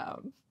 yeah.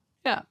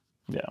 Yeah.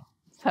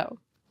 So.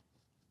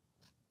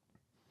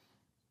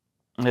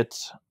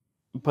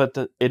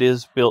 It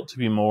is built to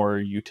be more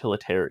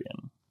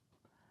utilitarian,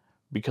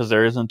 because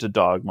there isn't a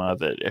dogma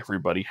that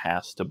everybody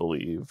has to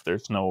believe.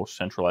 There's no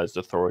centralized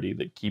authority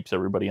that keeps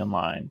everybody in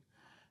line.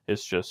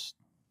 It's just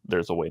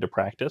there's a way to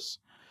practice,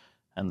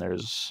 and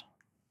there's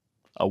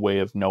a way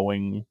of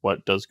knowing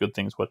what does good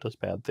things, what does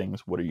bad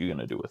things, what are you going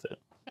to do with it.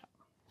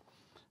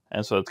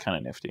 And so it's kind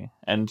of nifty.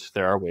 And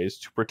there are ways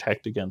to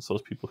protect against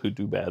those people who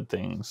do bad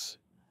things,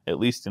 at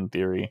least in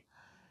theory.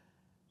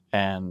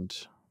 And,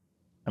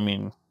 I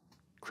mean,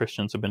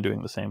 Christians have been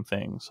doing the same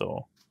thing,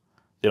 so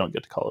they don't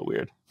get to call it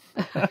weird.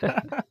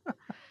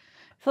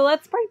 So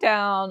let's break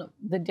down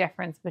the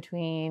difference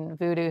between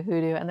voodoo,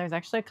 hoodoo, and there's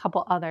actually a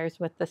couple others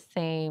with the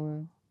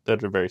same...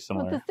 That are very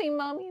similar. With the same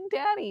mommy and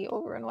daddy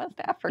over in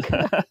West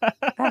Africa,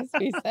 as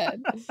we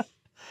said.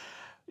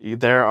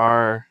 There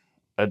are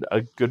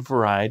a good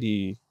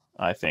variety,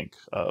 I think,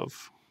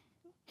 of...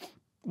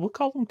 We'll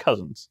call them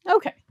cousins.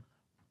 Okay.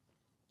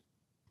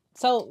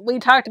 So we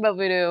talked about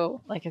voodoo,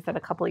 like I said, a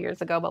couple of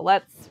years ago, but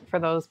let's, for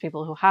those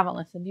people who haven't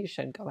listened, you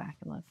should go back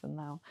and listen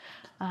now.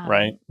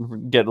 Right?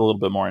 Get a little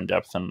bit more in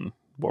depth than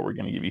what we're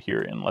going to give you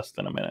here in less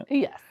than a minute.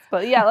 Yes.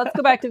 But yeah, let's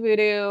go back to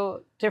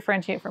voodoo,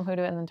 differentiate from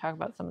hoodoo, and then talk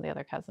about some of the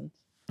other cousins.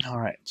 All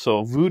right.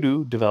 So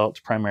voodoo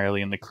developed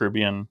primarily in the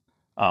Caribbean,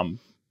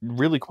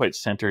 really quite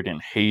centered in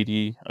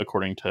Haiti,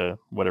 according to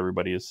what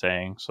everybody is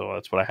saying. So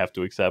that's what I have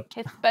to accept.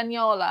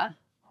 Hispaniola.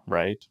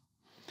 Right.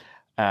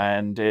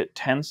 And it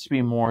tends to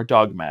be more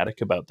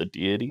dogmatic about the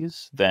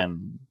deities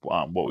than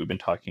what we've been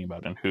talking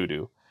about in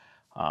hoodoo.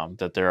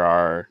 That there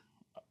are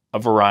a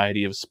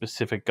variety of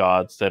specific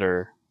gods that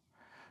are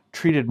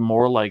treated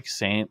more like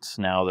saints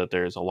now that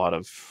there's a lot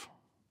of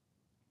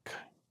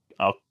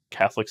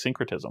Catholic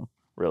syncretism,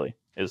 really,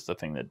 is the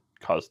thing that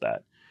caused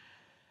that.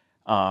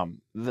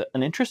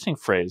 An interesting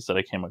phrase that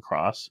I came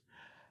across,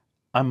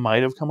 I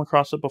might have come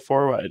across it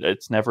before, but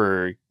it's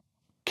never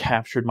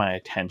captured my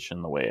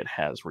attention the way it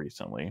has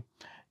recently.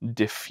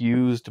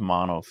 Diffused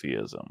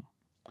monotheism.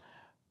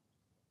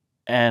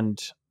 And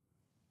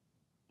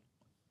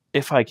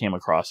if I came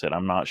across it,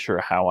 I'm not sure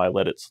how I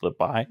let it slip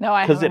by. No,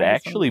 I because it haven't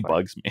actually listened before.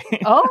 bugs me.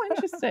 Oh,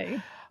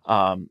 interesting.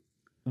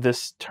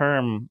 This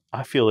term,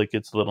 I feel like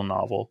it's a little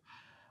novel.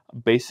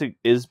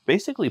 Is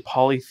basically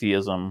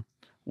polytheism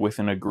with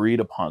an agreed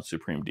upon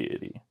supreme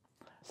deity.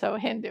 So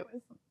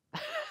Hinduism.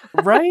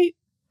 Right?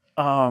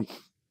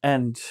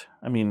 And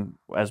I mean,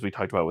 as we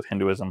talked about with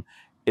Hinduism,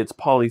 it's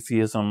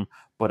polytheism,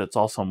 but it's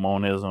also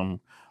monism,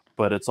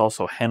 but it's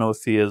also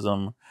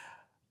henotheism.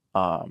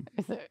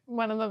 Is it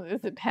one of them?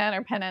 Is it pan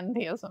or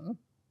panentheism?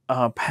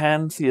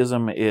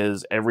 Pantheism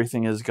is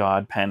everything is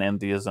God.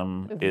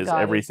 Panentheism is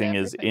God everything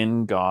is is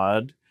in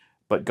God,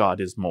 but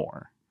God is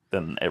more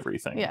than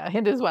everything. Yeah,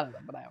 Hindu is one of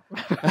them, but I don't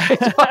remember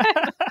which one.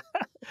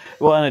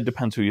 Well, and it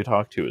depends who you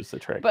talk to is the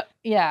trick. But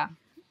yeah,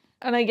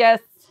 and I guess...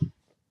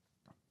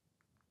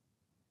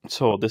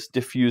 So this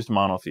diffused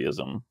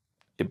monotheism,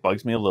 it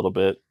bugs me a little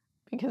bit.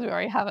 Because we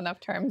already have enough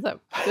terms that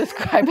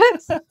describe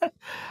it.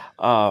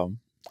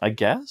 I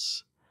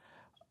guess.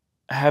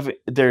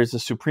 There's a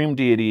supreme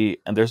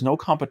deity, and there's no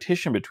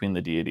competition between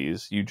the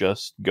deities. You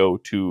just go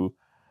to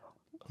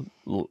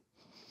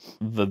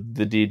the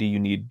deity you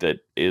need that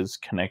is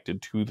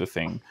connected to the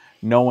thing,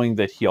 knowing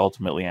that he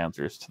ultimately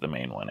answers to the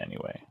main one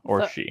anyway,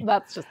 or she.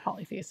 That's just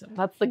polytheism.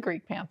 That's the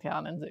Greek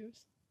pantheon and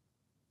Zeus.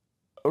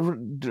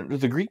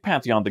 The Greek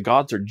pantheon, the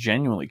gods are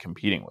genuinely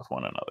competing with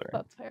one another.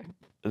 That's fair.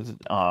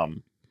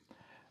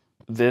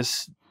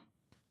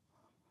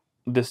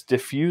 This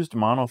diffused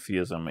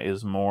monotheism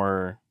is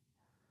more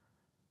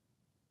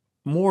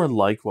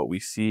like what we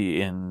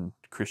see in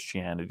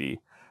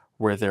Christianity,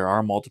 where there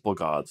are multiple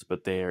gods,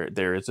 but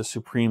there is a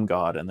supreme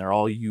God, and they're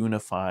all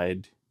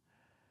unified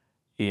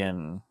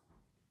in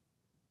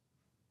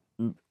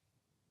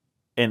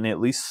at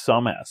least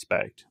some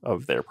aspect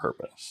of their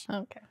purpose.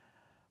 Okay.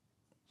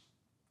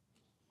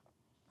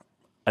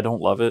 I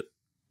don't love it.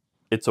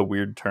 It's a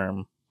weird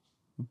term,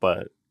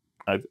 but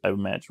I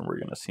imagine we're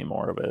going to see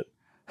more of it.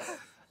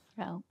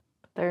 Well,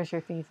 there's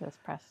your thesis,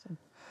 Preston.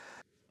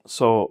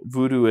 So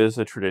voodoo is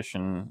a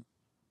tradition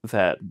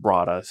that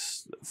brought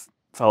us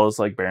fellas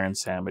like Baron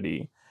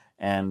Samedi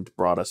and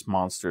brought us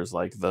monsters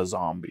like the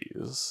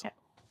zombies. Yeah.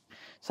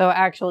 So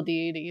actual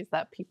deities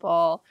that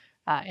people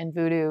in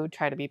voodoo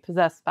try to be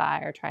possessed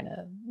by or try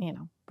to,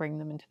 bring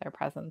them into their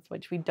presence,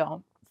 which we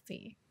don't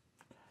see.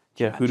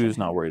 Yeah, hoodoo's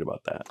not worried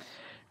about that.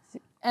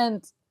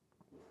 And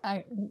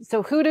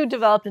so hoodoo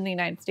developed in the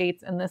United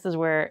States, and this is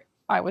where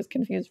I was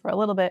confused for a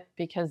little bit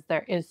because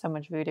there is so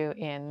much voodoo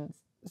in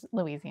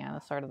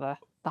Louisiana, sort of the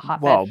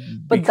hotbed. Well,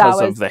 but because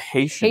that was of the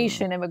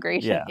Haitian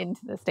immigration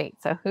into the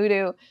States. So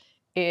hoodoo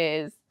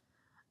is,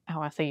 I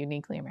want to say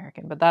uniquely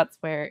American, but that's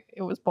where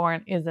it was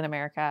born, is in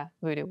America.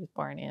 Voodoo was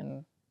born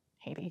in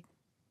Haiti.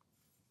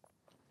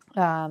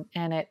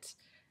 And it,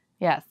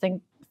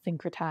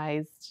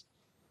 syncretized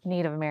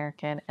Native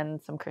American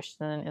and some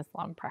Christian and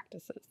Islam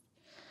practices.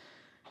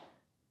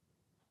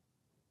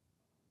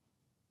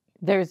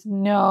 There's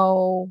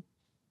no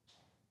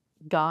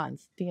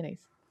gods, deities.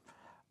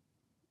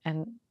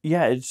 And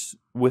yeah, it's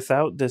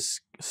without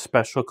this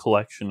special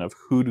collection of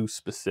hoodoo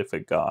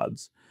specific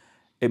gods,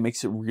 it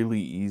makes it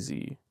really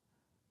easy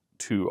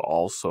to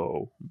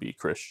also be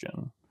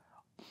Christian,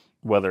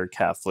 whether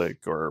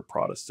Catholic or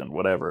Protestant,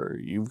 whatever.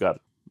 You've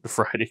got a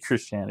variety of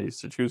Christianities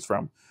to choose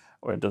from,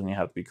 or it doesn't even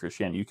have to be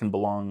Christianity. You can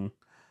belong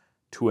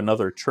to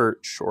another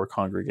church or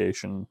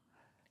congregation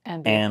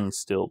and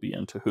still be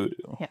into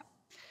hoodoo. Yeah.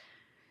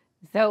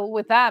 So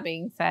with that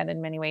being said,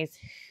 in many ways,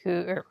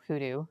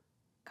 hoodoo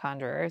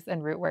conjurers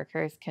and root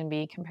workers can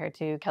be compared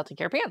to Celtic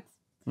Europeans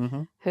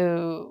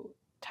who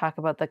talk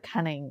about the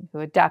cunning, who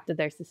adapted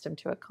their system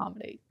to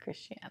accommodate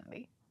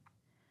Christianity.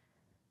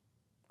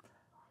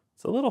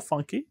 It's a little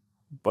funky,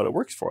 but it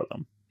works for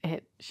them.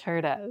 It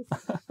sure does.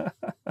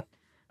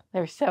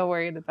 They're so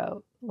worried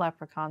about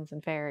leprechauns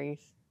and fairies.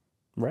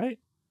 Right.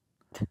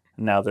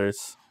 Now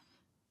there's,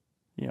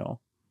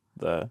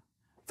 the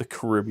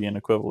Caribbean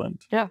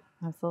equivalent. Yeah,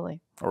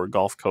 absolutely. Or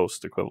Gulf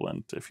Coast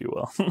equivalent, if you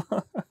will.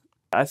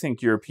 I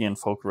think European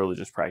folk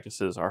religious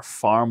practices are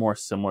far more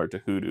similar to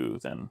hoodoo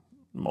than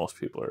most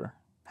people are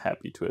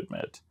happy to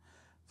admit.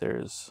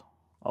 There's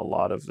a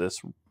lot of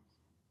this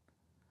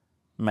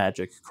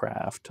magic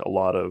craft, a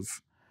lot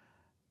of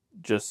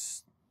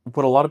just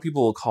what a lot of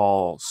people will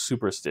call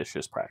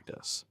superstitious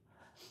practice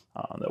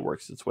that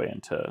works its way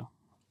into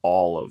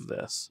all of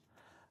this.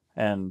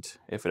 And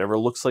if it ever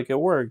looks like it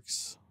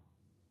works,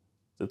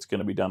 it's going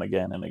to be done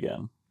again and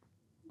again.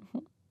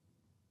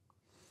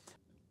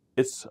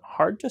 It's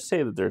hard to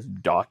say that there's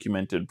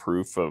documented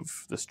proof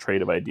of this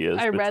trade of ideas.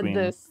 I read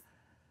this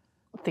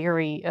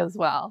theory as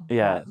well.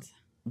 Yeah,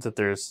 that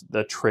there's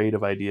the trade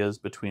of ideas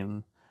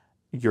between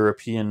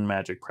European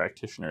magic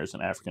practitioners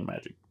and African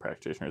magic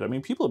practitioners. I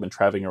mean, people have been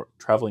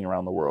traveling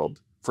around the world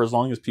for as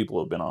long as people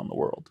have been on the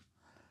world.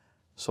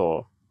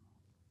 So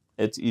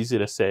it's easy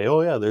to say,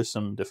 oh yeah, there's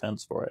some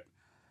defense for it.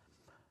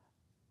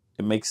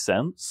 It makes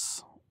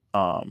sense,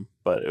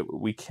 but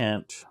we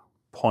can't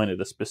point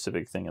at a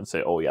specific thing and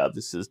say, oh yeah,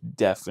 this is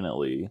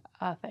definitely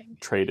a thing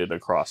traded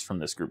across from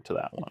this group to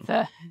that one.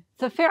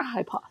 It's a fair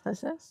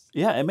hypothesis.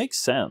 Yeah, it makes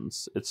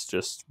sense. It's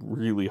just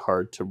really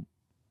hard to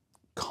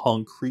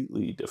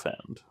concretely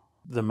defend.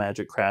 The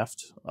magic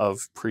craft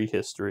of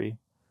prehistory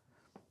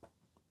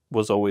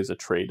was always a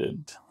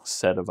traded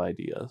set of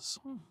ideas.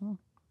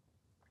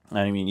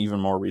 I mean,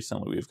 even more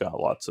recently, we've got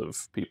lots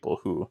of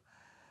people who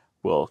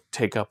will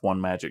take up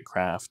one magic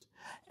craft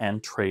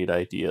and trade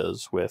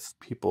ideas with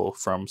people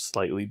from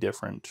slightly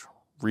different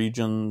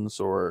regions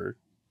or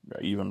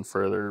even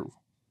further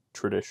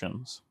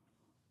traditions.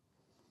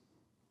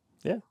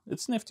 Yeah,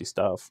 it's nifty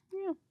stuff.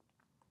 Yeah.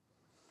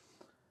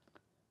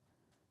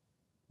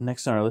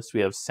 Next on our list,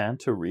 we have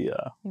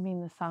Santeria. You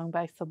mean the song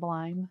by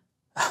Sublime?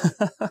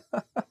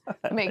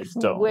 It makes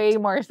way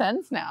more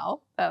sense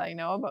now that I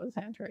know about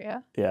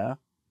Santeria. Yeah.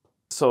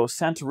 So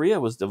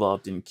Santeria was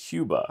developed in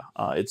Cuba.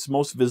 It's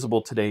most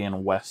visible today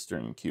in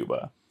Western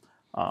Cuba.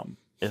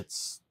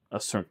 It's a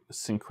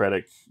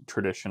syncretic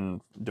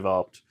tradition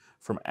developed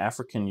from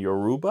African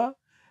Yoruba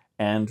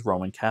and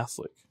Roman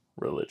Catholic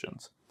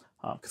religions.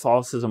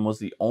 Catholicism was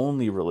the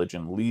only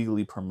religion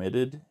legally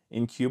permitted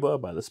in Cuba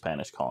by the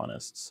Spanish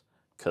colonists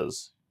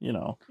because,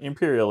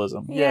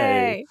 imperialism.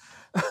 Yay!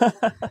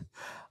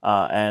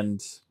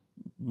 And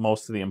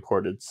most of the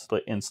imported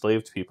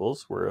enslaved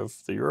peoples were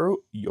of the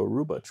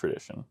Yoruba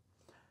tradition.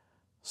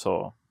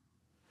 So,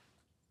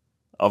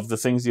 of the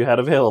things you had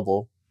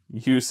available,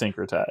 you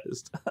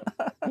syncretized.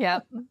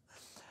 Yep.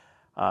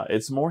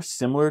 It's more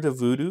similar to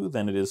voodoo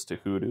than it is to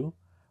hoodoo,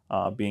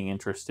 being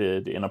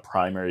interested in a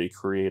primary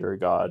creator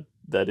god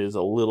that is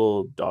a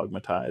little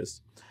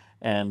dogmatized,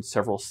 and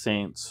several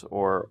saints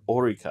or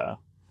orica,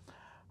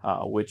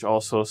 which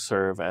also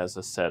serve as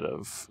a set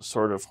of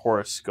sort of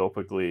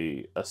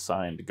horoscopically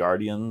assigned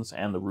guardians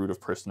and the root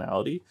of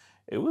personality.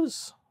 It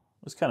was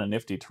kind of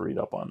nifty to read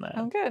up on that.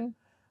 Oh, good.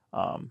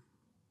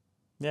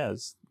 Yeah,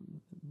 it's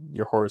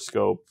your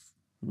horoscope,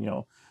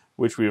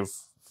 which we have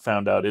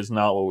found out is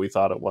not what we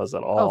thought it was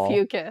at all. Oh,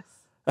 fucus.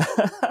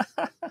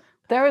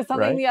 There was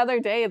something the other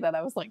day that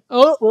I was like,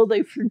 oh, well,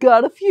 they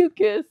forgot a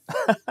fucus.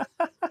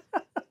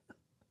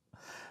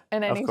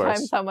 And anytime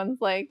someone's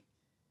like,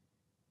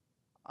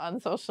 on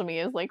social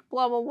media is like,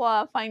 blah, blah,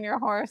 blah, find your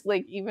horse.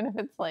 Like, even if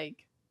it's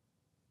like,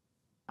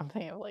 I'm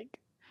thinking of like,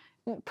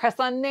 press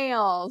on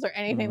nails or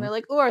anything. They're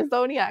like, oh, our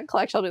zodiac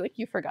collection. I'll be like,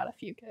 you forgot a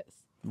fucus.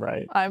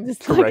 Right. I'm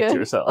just correct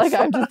yourself. Like,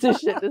 I'm just a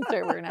shit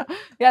disturber now.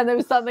 Yeah, there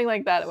was something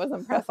like that. It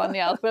wasn't press on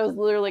nails, but it was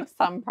literally like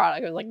some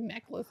product. It was like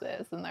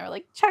necklaces. And they were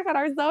like, check out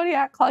our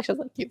zodiac collection. I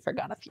was like, you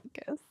forgot a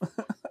fucus.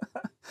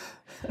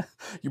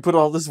 You put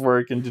all this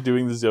work into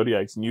doing the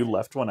zodiacs and you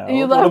left one out.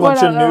 You what a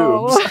bunch of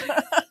noobs.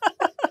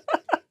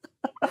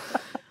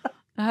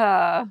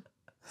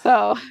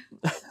 So,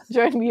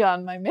 join me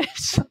on my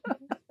mission.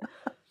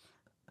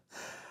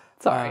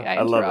 Sorry,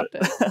 I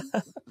interrupted. Love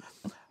it.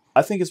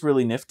 I think it's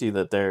really nifty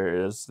that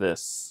there is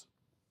this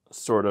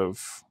sort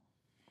of...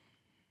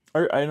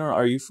 I don't know,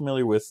 are you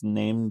familiar with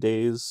name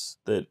days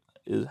that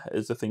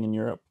is a thing in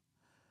Europe?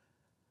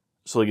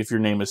 So, like, if your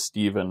name is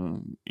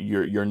Stephen,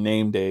 your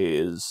name day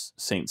is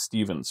St.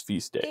 Stephen's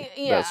feast day.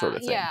 That sort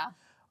of thing.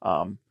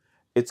 Yeah.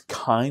 It's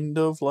kind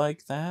of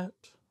like that,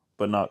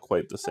 but not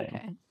quite the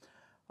same.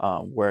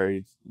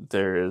 where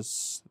there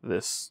is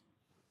this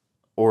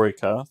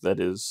aurica that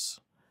is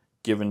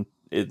given,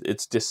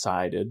 it's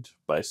decided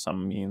by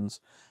some means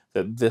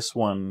that this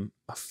one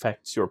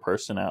affects your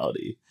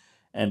personality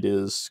and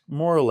is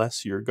more or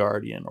less your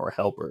guardian or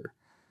helper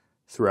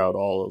throughout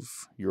all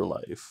of your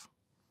life,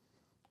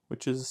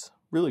 which is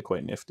really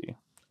quite nifty.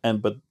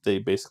 But they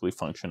basically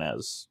function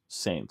as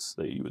saints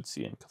that you would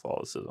see in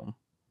Catholicism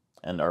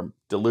and are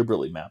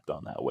deliberately mapped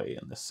on that way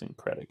in this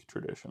syncretic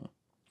tradition.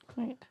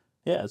 Right.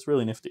 Yeah, it's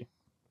really nifty.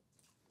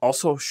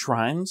 Also,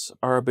 shrines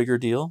are a bigger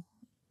deal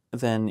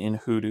than in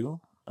Hoodoo.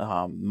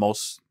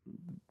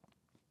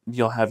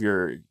 You'll have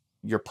your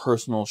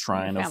personal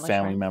shrine of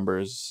family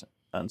members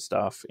and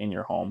stuff in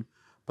your home,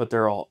 but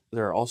there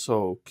are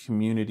also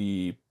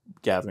community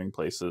gathering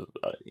places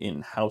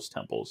in house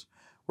temples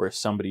where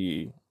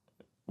somebody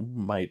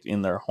might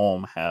in their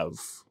home have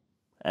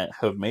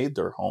made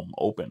their home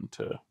open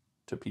to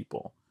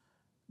people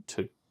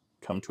to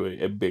come to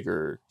a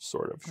bigger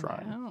sort of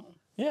shrine. Wow.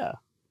 Yeah.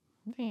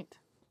 Neat.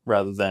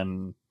 Rather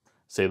than,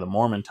 say, the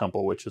Mormon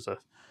temple, which is a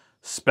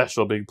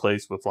special big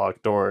place with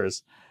locked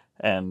doors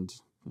and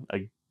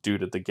a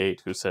dude at the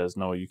gate who says,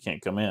 no, you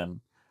can't come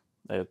in.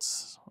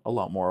 It's a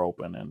lot more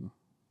open and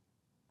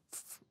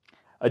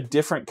a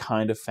different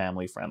kind of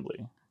family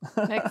friendly.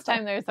 Next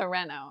time there's a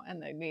reno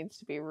and it needs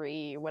to be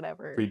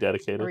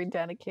rededicated.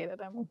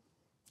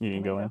 You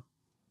can go in.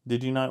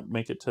 Did you not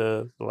make it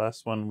to the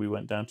last one we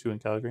went down to in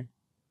Calgary?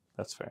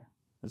 That's fair.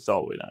 It's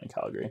all the way down in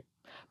Calgary.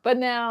 But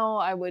now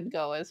I would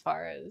go as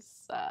far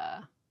as...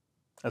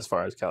 As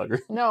far as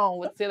Calgary? No,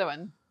 what's the other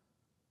one?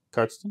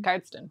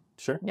 Cardston?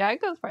 Sure. Yeah, I'd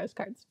go as far as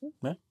Cardston.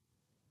 Yeah,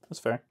 that's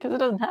fair. Because it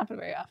doesn't happen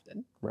very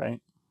often. Right.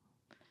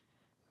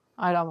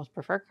 I'd almost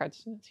prefer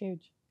Cardston. It's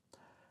huge.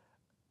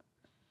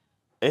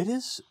 It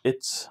is.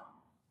 It's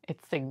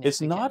significant.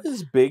 It's not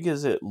as big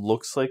as it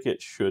looks like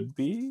it should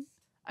be.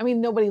 I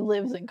mean, nobody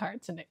lives in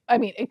Cardston. I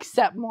mean,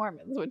 except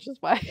Mormons, which is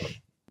why...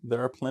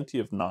 There are plenty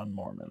of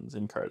non-Mormons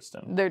in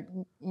Cardston. They're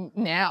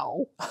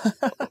now.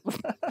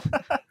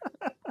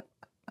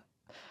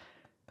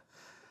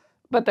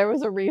 But there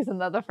was a reason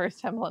that the first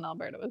temple in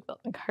Alberta was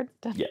built in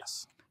Cardston.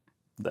 Yes,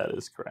 that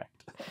is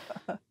correct.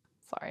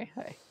 Sorry,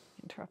 I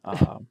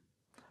interrupted.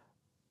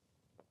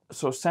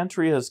 So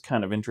Santeria is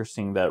kind of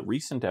interesting that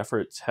recent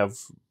efforts have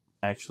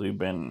actually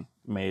been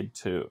made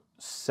to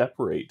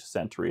separate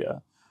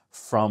Santeria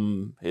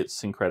from its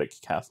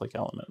syncretic Catholic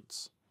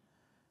elements,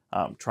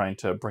 trying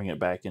to bring it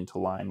back into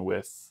line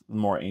with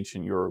more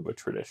ancient Yoruba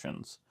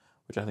traditions,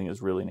 which I think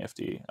is really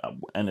nifty.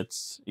 And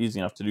it's easy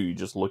enough to do. You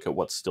just look at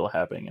what's still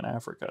happening in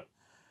Africa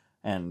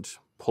and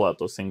pull out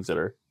those things that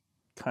are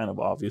kind of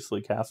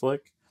obviously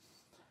Catholic.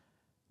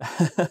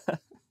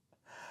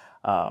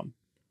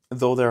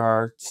 Though there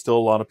are still a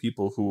lot of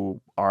people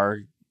who are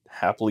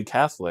happily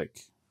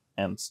Catholic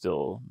and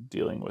still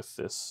dealing with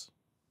this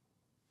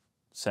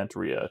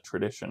Santeria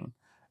tradition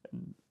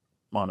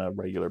on a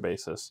regular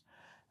basis.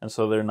 And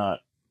so they're not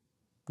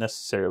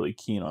necessarily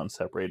keen on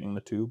separating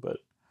the two, but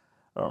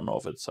I don't know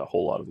if it's a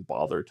whole lot of a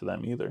bother to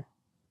them either.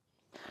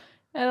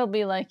 It'll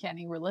be like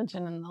any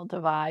religion, and they'll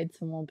divide.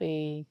 Some will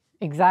be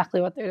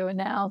exactly what they're doing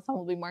now. Some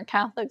will be more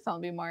Catholic. Some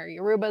will be more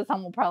Yoruba.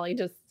 Some will probably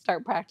just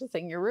start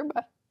practicing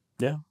Yoruba.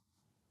 Yeah.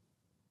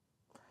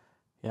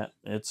 Yeah,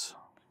 it's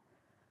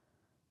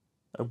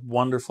a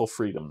wonderful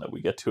freedom that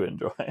we get to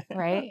enjoy.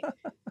 Right?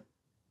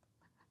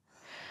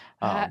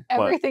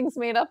 Everything's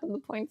made up and the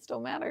points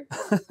don't matter.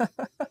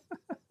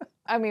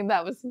 I mean,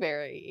 that was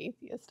very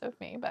atheist of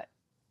me, but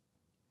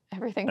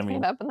everything's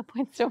made up and the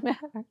points don't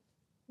matter.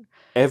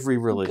 Every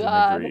religion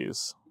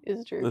agrees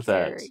is Drew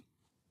that Carey.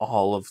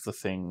 All of the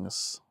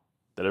things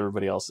that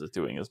everybody else is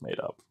doing is made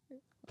up.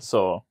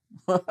 So...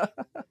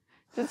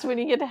 Just when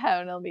you get to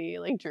heaven, it'll be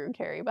like Drew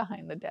Carey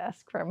behind the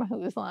desk from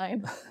Who's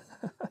Line.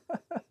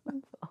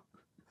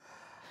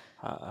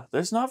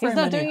 There's not He's very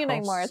many not doing it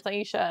hosts. anymore. It's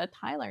Aisha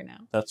Tyler now.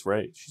 That's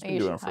right. She's been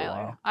doing it for Tyler.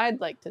 a while.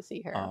 I'd like to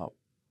see her.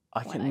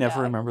 I can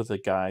never remember the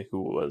guy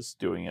who was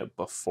doing it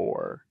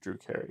before Drew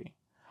Carey.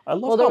 I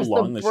love how how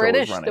long the show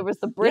was running. There was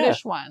the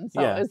British one.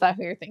 So is that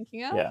who you're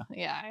thinking of? Yeah.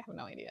 Yeah, I have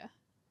no idea.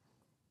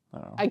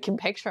 Oh. I can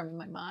picture him in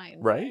my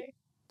mind. Right?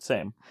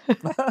 Same.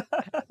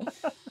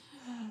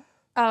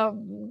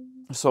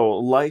 So,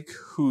 like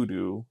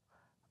Hoodoo,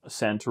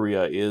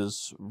 Santeria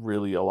is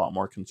really a lot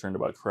more concerned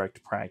about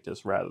correct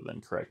practice rather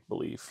than correct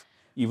belief,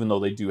 even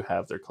though they do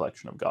have their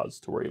collection of gods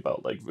to worry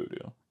about, like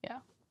Voodoo. Yeah.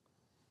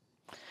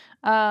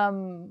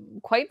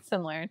 Quite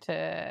similar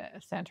to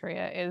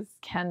Santeria is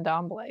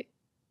Candomblé.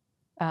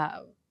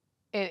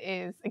 It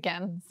is,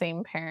 again,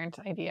 same parent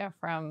idea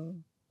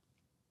from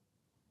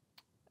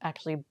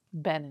actually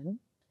Benin.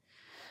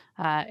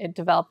 It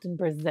developed in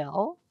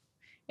Brazil.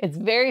 It's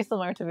very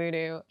similar to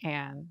Voodoo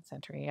and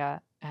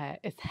Santeria.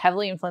 It's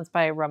heavily influenced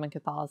by Roman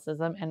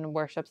Catholicism and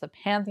worships a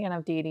pantheon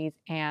of deities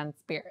and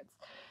spirits.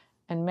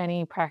 And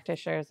many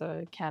practitioners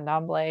of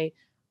Candomblé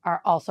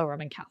are also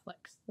Roman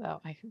Catholics.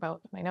 So I wrote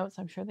my notes.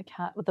 I'm sure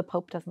the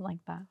Pope doesn't like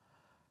that.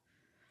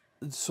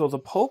 So the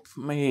Pope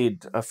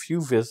made a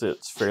few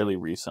visits fairly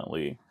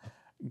recently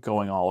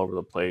going all over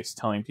the place,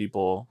 telling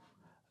people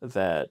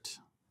that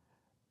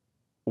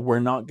we're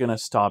not going to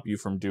stop you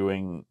from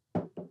doing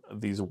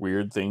these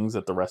weird things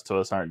that the rest of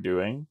us aren't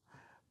doing,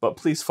 but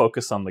please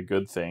focus on the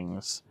good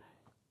things.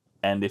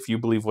 And if you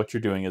believe what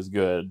you're doing is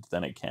good,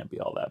 then it can't be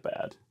all that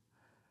bad.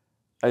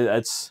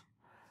 It's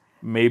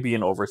maybe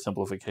an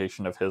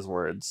oversimplification of his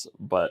words,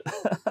 but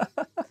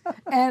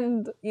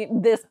And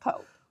this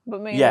Pope,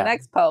 but maybe Yeah. the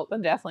next Pope,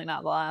 but definitely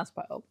not the last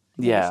Pope.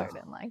 He Yeah. sure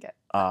didn't like it.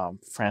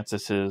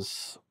 Francis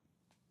is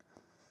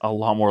a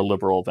lot more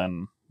liberal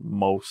than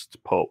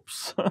most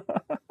popes.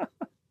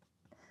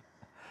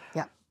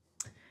 Yeah.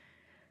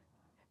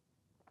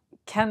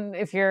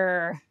 If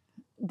you're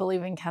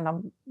believing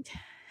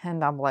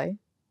Candomblé,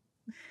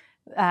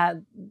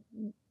 I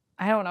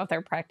don't know if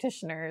they're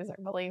practitioners or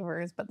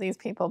believers, but these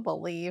people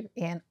believe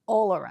in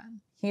Oleron.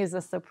 He is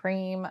the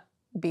supreme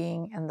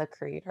being and the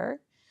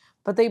creator.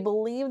 But they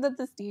believe that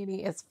this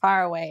deity is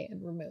far away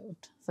and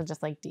removed. So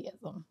just like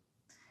deism.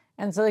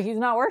 And so he's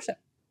not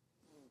worshipped.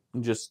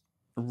 Just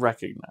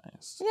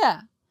recognized.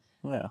 Yeah.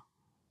 Yeah.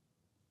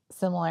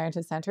 Similar to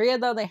Santeria,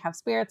 though, they have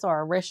spirits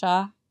or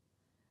Orisha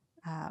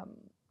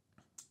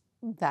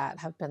that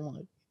have been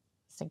like,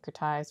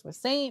 syncretized with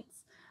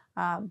saints.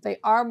 They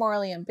are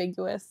morally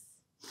ambiguous,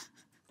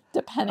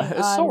 depending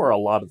on... So are a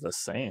lot of the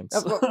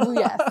saints.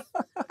 Yes.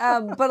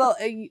 But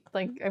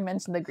like I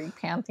mentioned, the Greek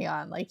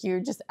pantheon, like you're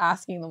just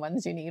asking the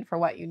ones you need for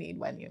what you need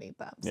when you need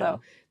them. Yeah.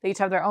 So they each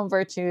have their own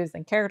virtues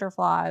and character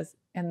flaws,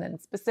 and then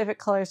specific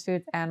colors,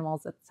 foods,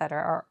 animals, etc.,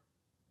 are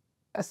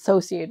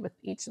associated with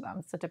each of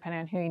them. So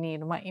depending on who you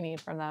need and what you need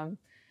from them,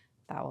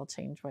 that will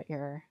change what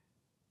your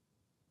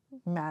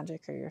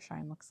magic or your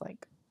shine looks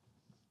like.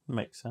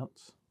 Makes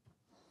sense.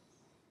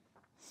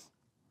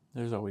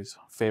 There's always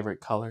favorite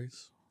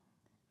colors.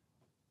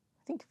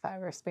 I think if I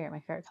were a spirit, my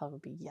favorite color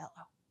would be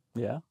yellow.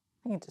 Yeah.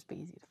 I think it'd just be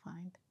easy to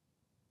find.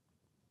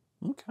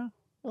 Okay.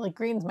 Like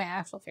green's my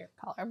actual favorite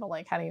color, but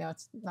like how do you know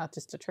it's not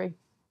just a tree?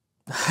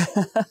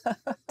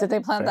 Did they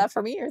plant Fair. that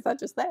for me, or is that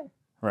just there?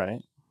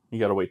 Right. You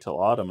got to wait till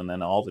autumn, and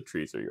then all the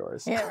trees are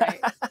yours. Yeah, right.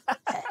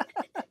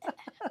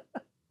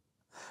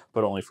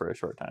 But only for a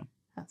short time.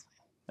 That's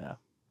fine. Yeah.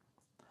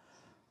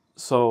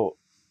 So,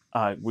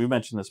 we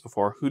mentioned this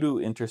before. Hoodoo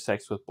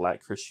intersects with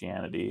Black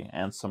Christianity,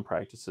 and some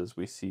practices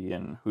we see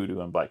in Hoodoo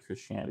and Black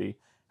Christianity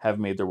have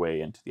made their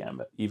way into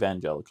the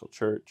evangelical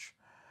church,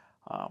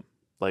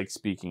 like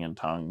speaking in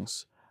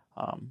tongues.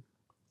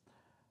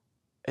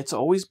 It's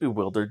always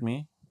bewildered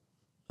me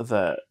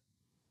that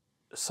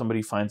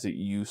somebody finds it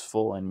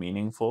useful and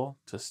meaningful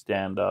to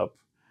stand up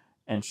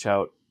and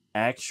shout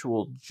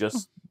actual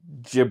just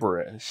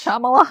gibberish.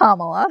 Shamala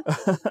hamala.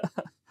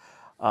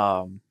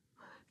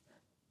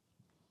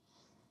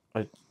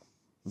 I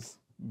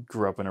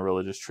grew up in a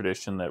religious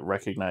tradition that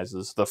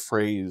recognizes the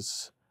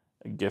phrase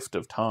gift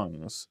of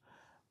tongues,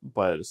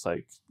 but it's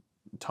like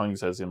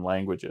tongues as in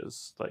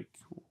languages. Like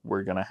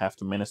we're going to have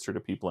to minister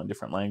to people in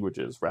different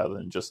languages rather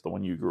than just the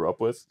one you grew up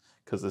with,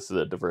 because this is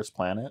a diverse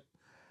planet.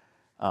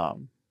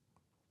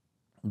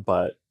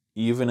 But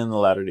even in the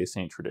Latter-day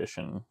Saint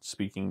tradition,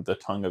 speaking the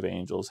tongue of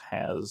angels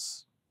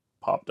has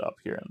popped up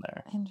here and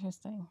there.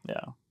 Interesting.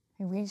 Yeah.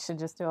 We should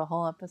just do a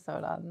whole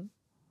episode on,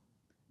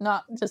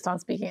 not just on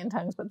speaking in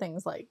tongues, but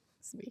things like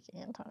speaking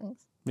in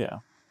tongues. Yeah.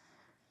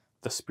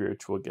 The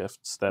spiritual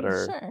gifts that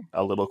are Sure.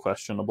 a little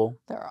questionable.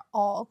 They're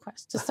all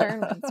questions.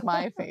 Discernment's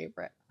my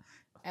favorite.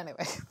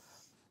 Anyway.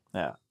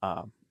 Yeah.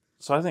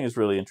 So I think it's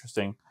really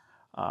interesting.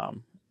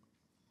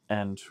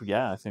 And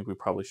yeah, I think we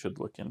probably should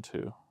look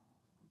into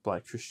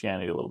Black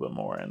Christianity a little bit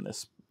more, and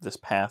this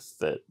path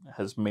that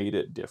has made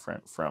it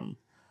different from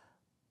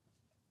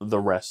the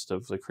rest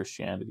of the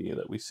Christianity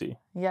that we see.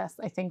 Yes,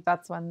 I think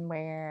that's one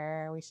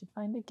where we should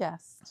find a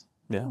guest.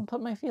 Yeah. I'll put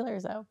my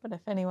feelers out. But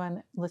if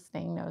anyone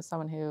listening knows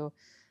someone who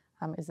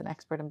is an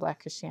expert in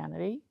Black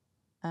Christianity,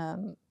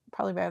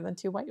 probably better than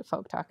two white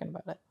folk talking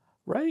about it.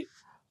 Right?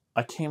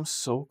 I came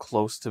so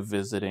close to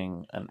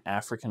visiting an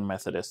African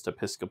Methodist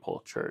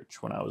Episcopal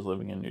church when I was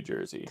living in New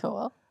Jersey.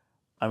 Cool.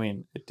 I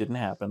mean, it didn't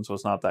happen, so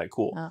it's not that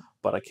cool. Oh.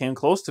 But I came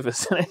close to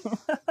visiting.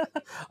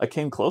 I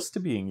came close to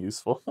being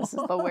useful. This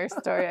is the worst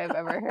story I've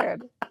ever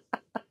heard.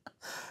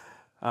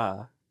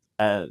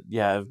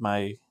 Yeah,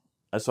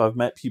 so I've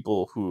met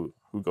people who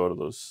go to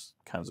those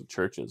kinds of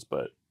churches,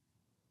 but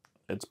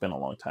it's been a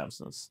long time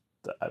since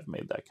I've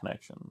made that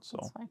connection. So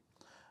That's fine.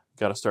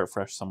 got to start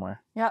fresh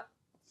somewhere. Yep.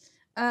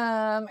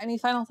 Any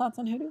final thoughts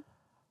on Hoodoo?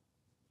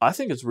 I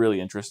think it's really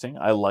interesting.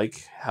 I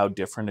like how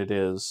different it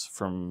is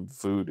from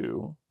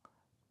Voodoo,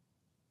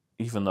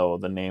 even though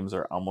the names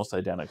are almost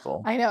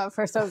identical. I know, at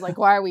first I was like,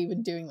 why are we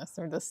even doing this?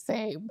 They're the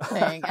same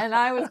thing. And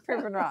I was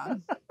proven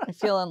wrong. I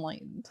feel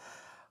enlightened.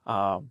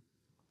 I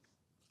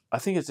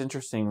think it's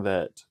interesting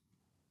that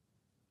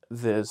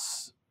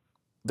there's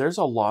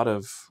a lot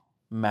of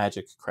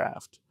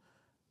Magickcraft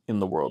in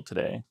the world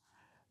today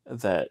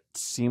that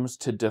seems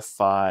to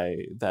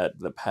defy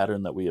the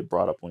pattern that we had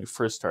brought up when we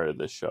first started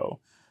this show,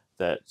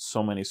 that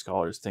so many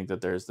scholars think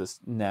that there's this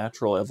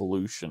natural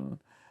evolution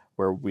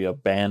where we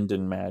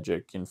abandon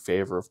magic in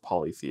favor of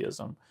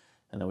polytheism.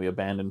 and then we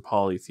abandoned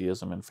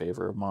polytheism in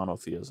favor of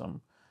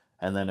monotheism,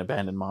 and then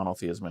abandoned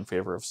monotheism in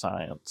favor of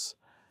science.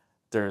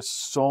 There's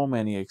so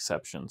many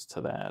exceptions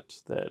to that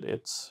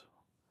it's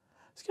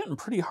getting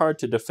pretty hard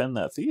to defend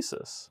that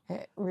thesis.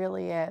 It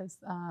really is.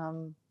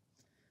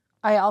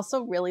 I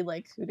also really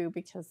like Hoodoo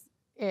because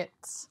it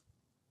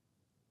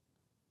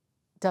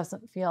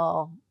doesn't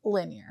feel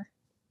linear.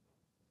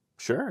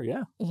 Sure,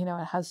 yeah. You know,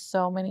 it has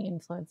so many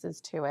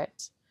influences to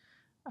it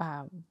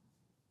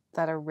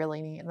that are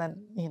really neat. And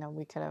then, you know,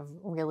 we could have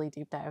really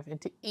deep dive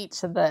into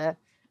each of the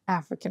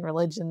African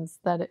religions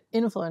that it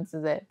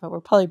influences it, but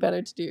we're probably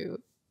better to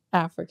do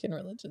African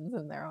religions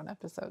in their own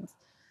episodes.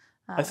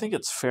 I think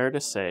it's fair to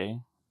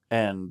say,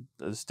 and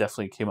this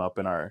definitely came up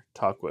in our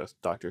talk with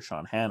Dr.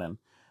 Sean Hannon,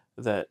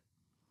 that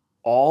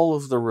all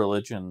of the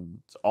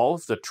religions, all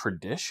of the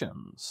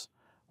traditions,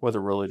 whether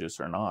religious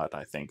or not,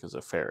 I think is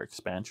a fair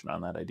expansion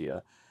on that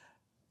idea,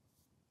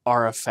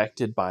 are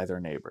affected by their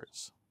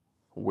neighbors.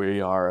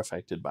 We are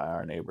affected by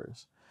our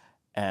neighbors.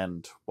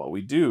 And what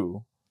we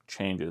do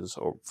changes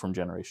from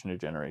generation to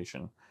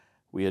generation.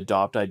 We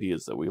adopt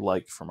ideas that we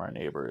like from our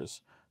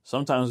neighbors.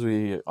 Sometimes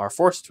we are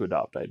forced to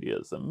adopt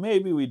ideas that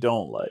maybe we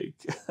don't like.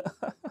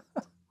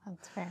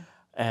 That's fair.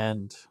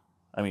 And,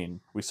 I mean,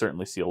 we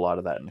certainly see a lot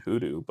of that in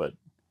Hoodoo, but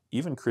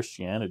even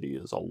Christianity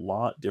is a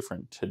lot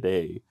different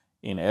today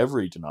in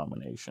every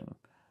denomination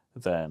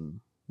than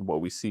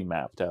what we see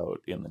mapped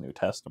out in the New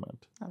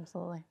Testament.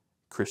 Absolutely.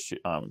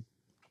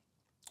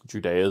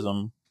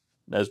 Judaism,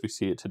 as we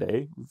see it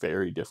today,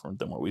 very different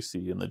than what we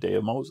see in the day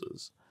of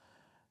Moses.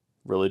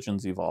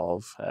 Religions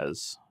evolve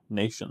as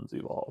nations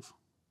evolve.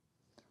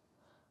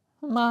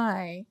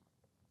 My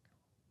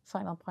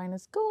final point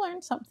is go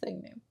learn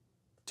something new.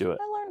 Do it.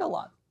 I learned a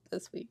lot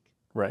this week.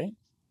 Right?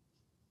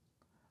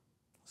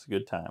 It's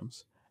good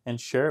times. And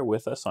share it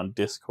with us on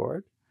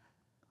Discord,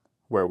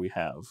 where we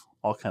have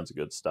all kinds of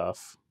good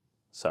stuff.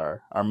 It's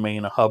our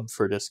main hub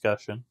for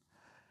discussion.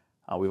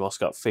 We've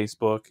also got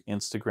Facebook,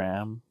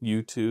 Instagram,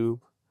 YouTube.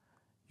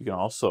 You can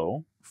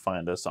also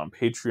find us on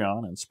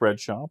Patreon and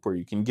Spreadshop, where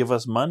you can give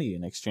us money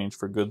in exchange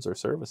for goods or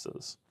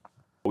services.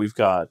 We've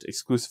got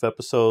exclusive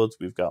episodes.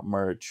 We've got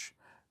merch.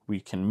 We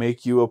can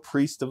make you a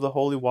priest of the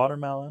Holy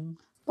Watermelon.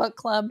 Book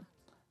club.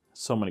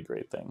 So many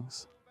great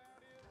things.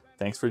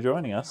 Thanks for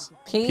joining us.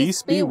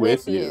 Peace be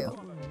with you.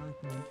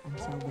 Enlightenment and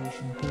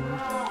salvation period.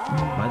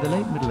 By the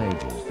late Middle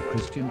Ages, the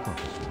Christian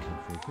prophecy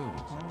had fulfilled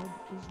itself.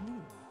 God is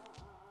near.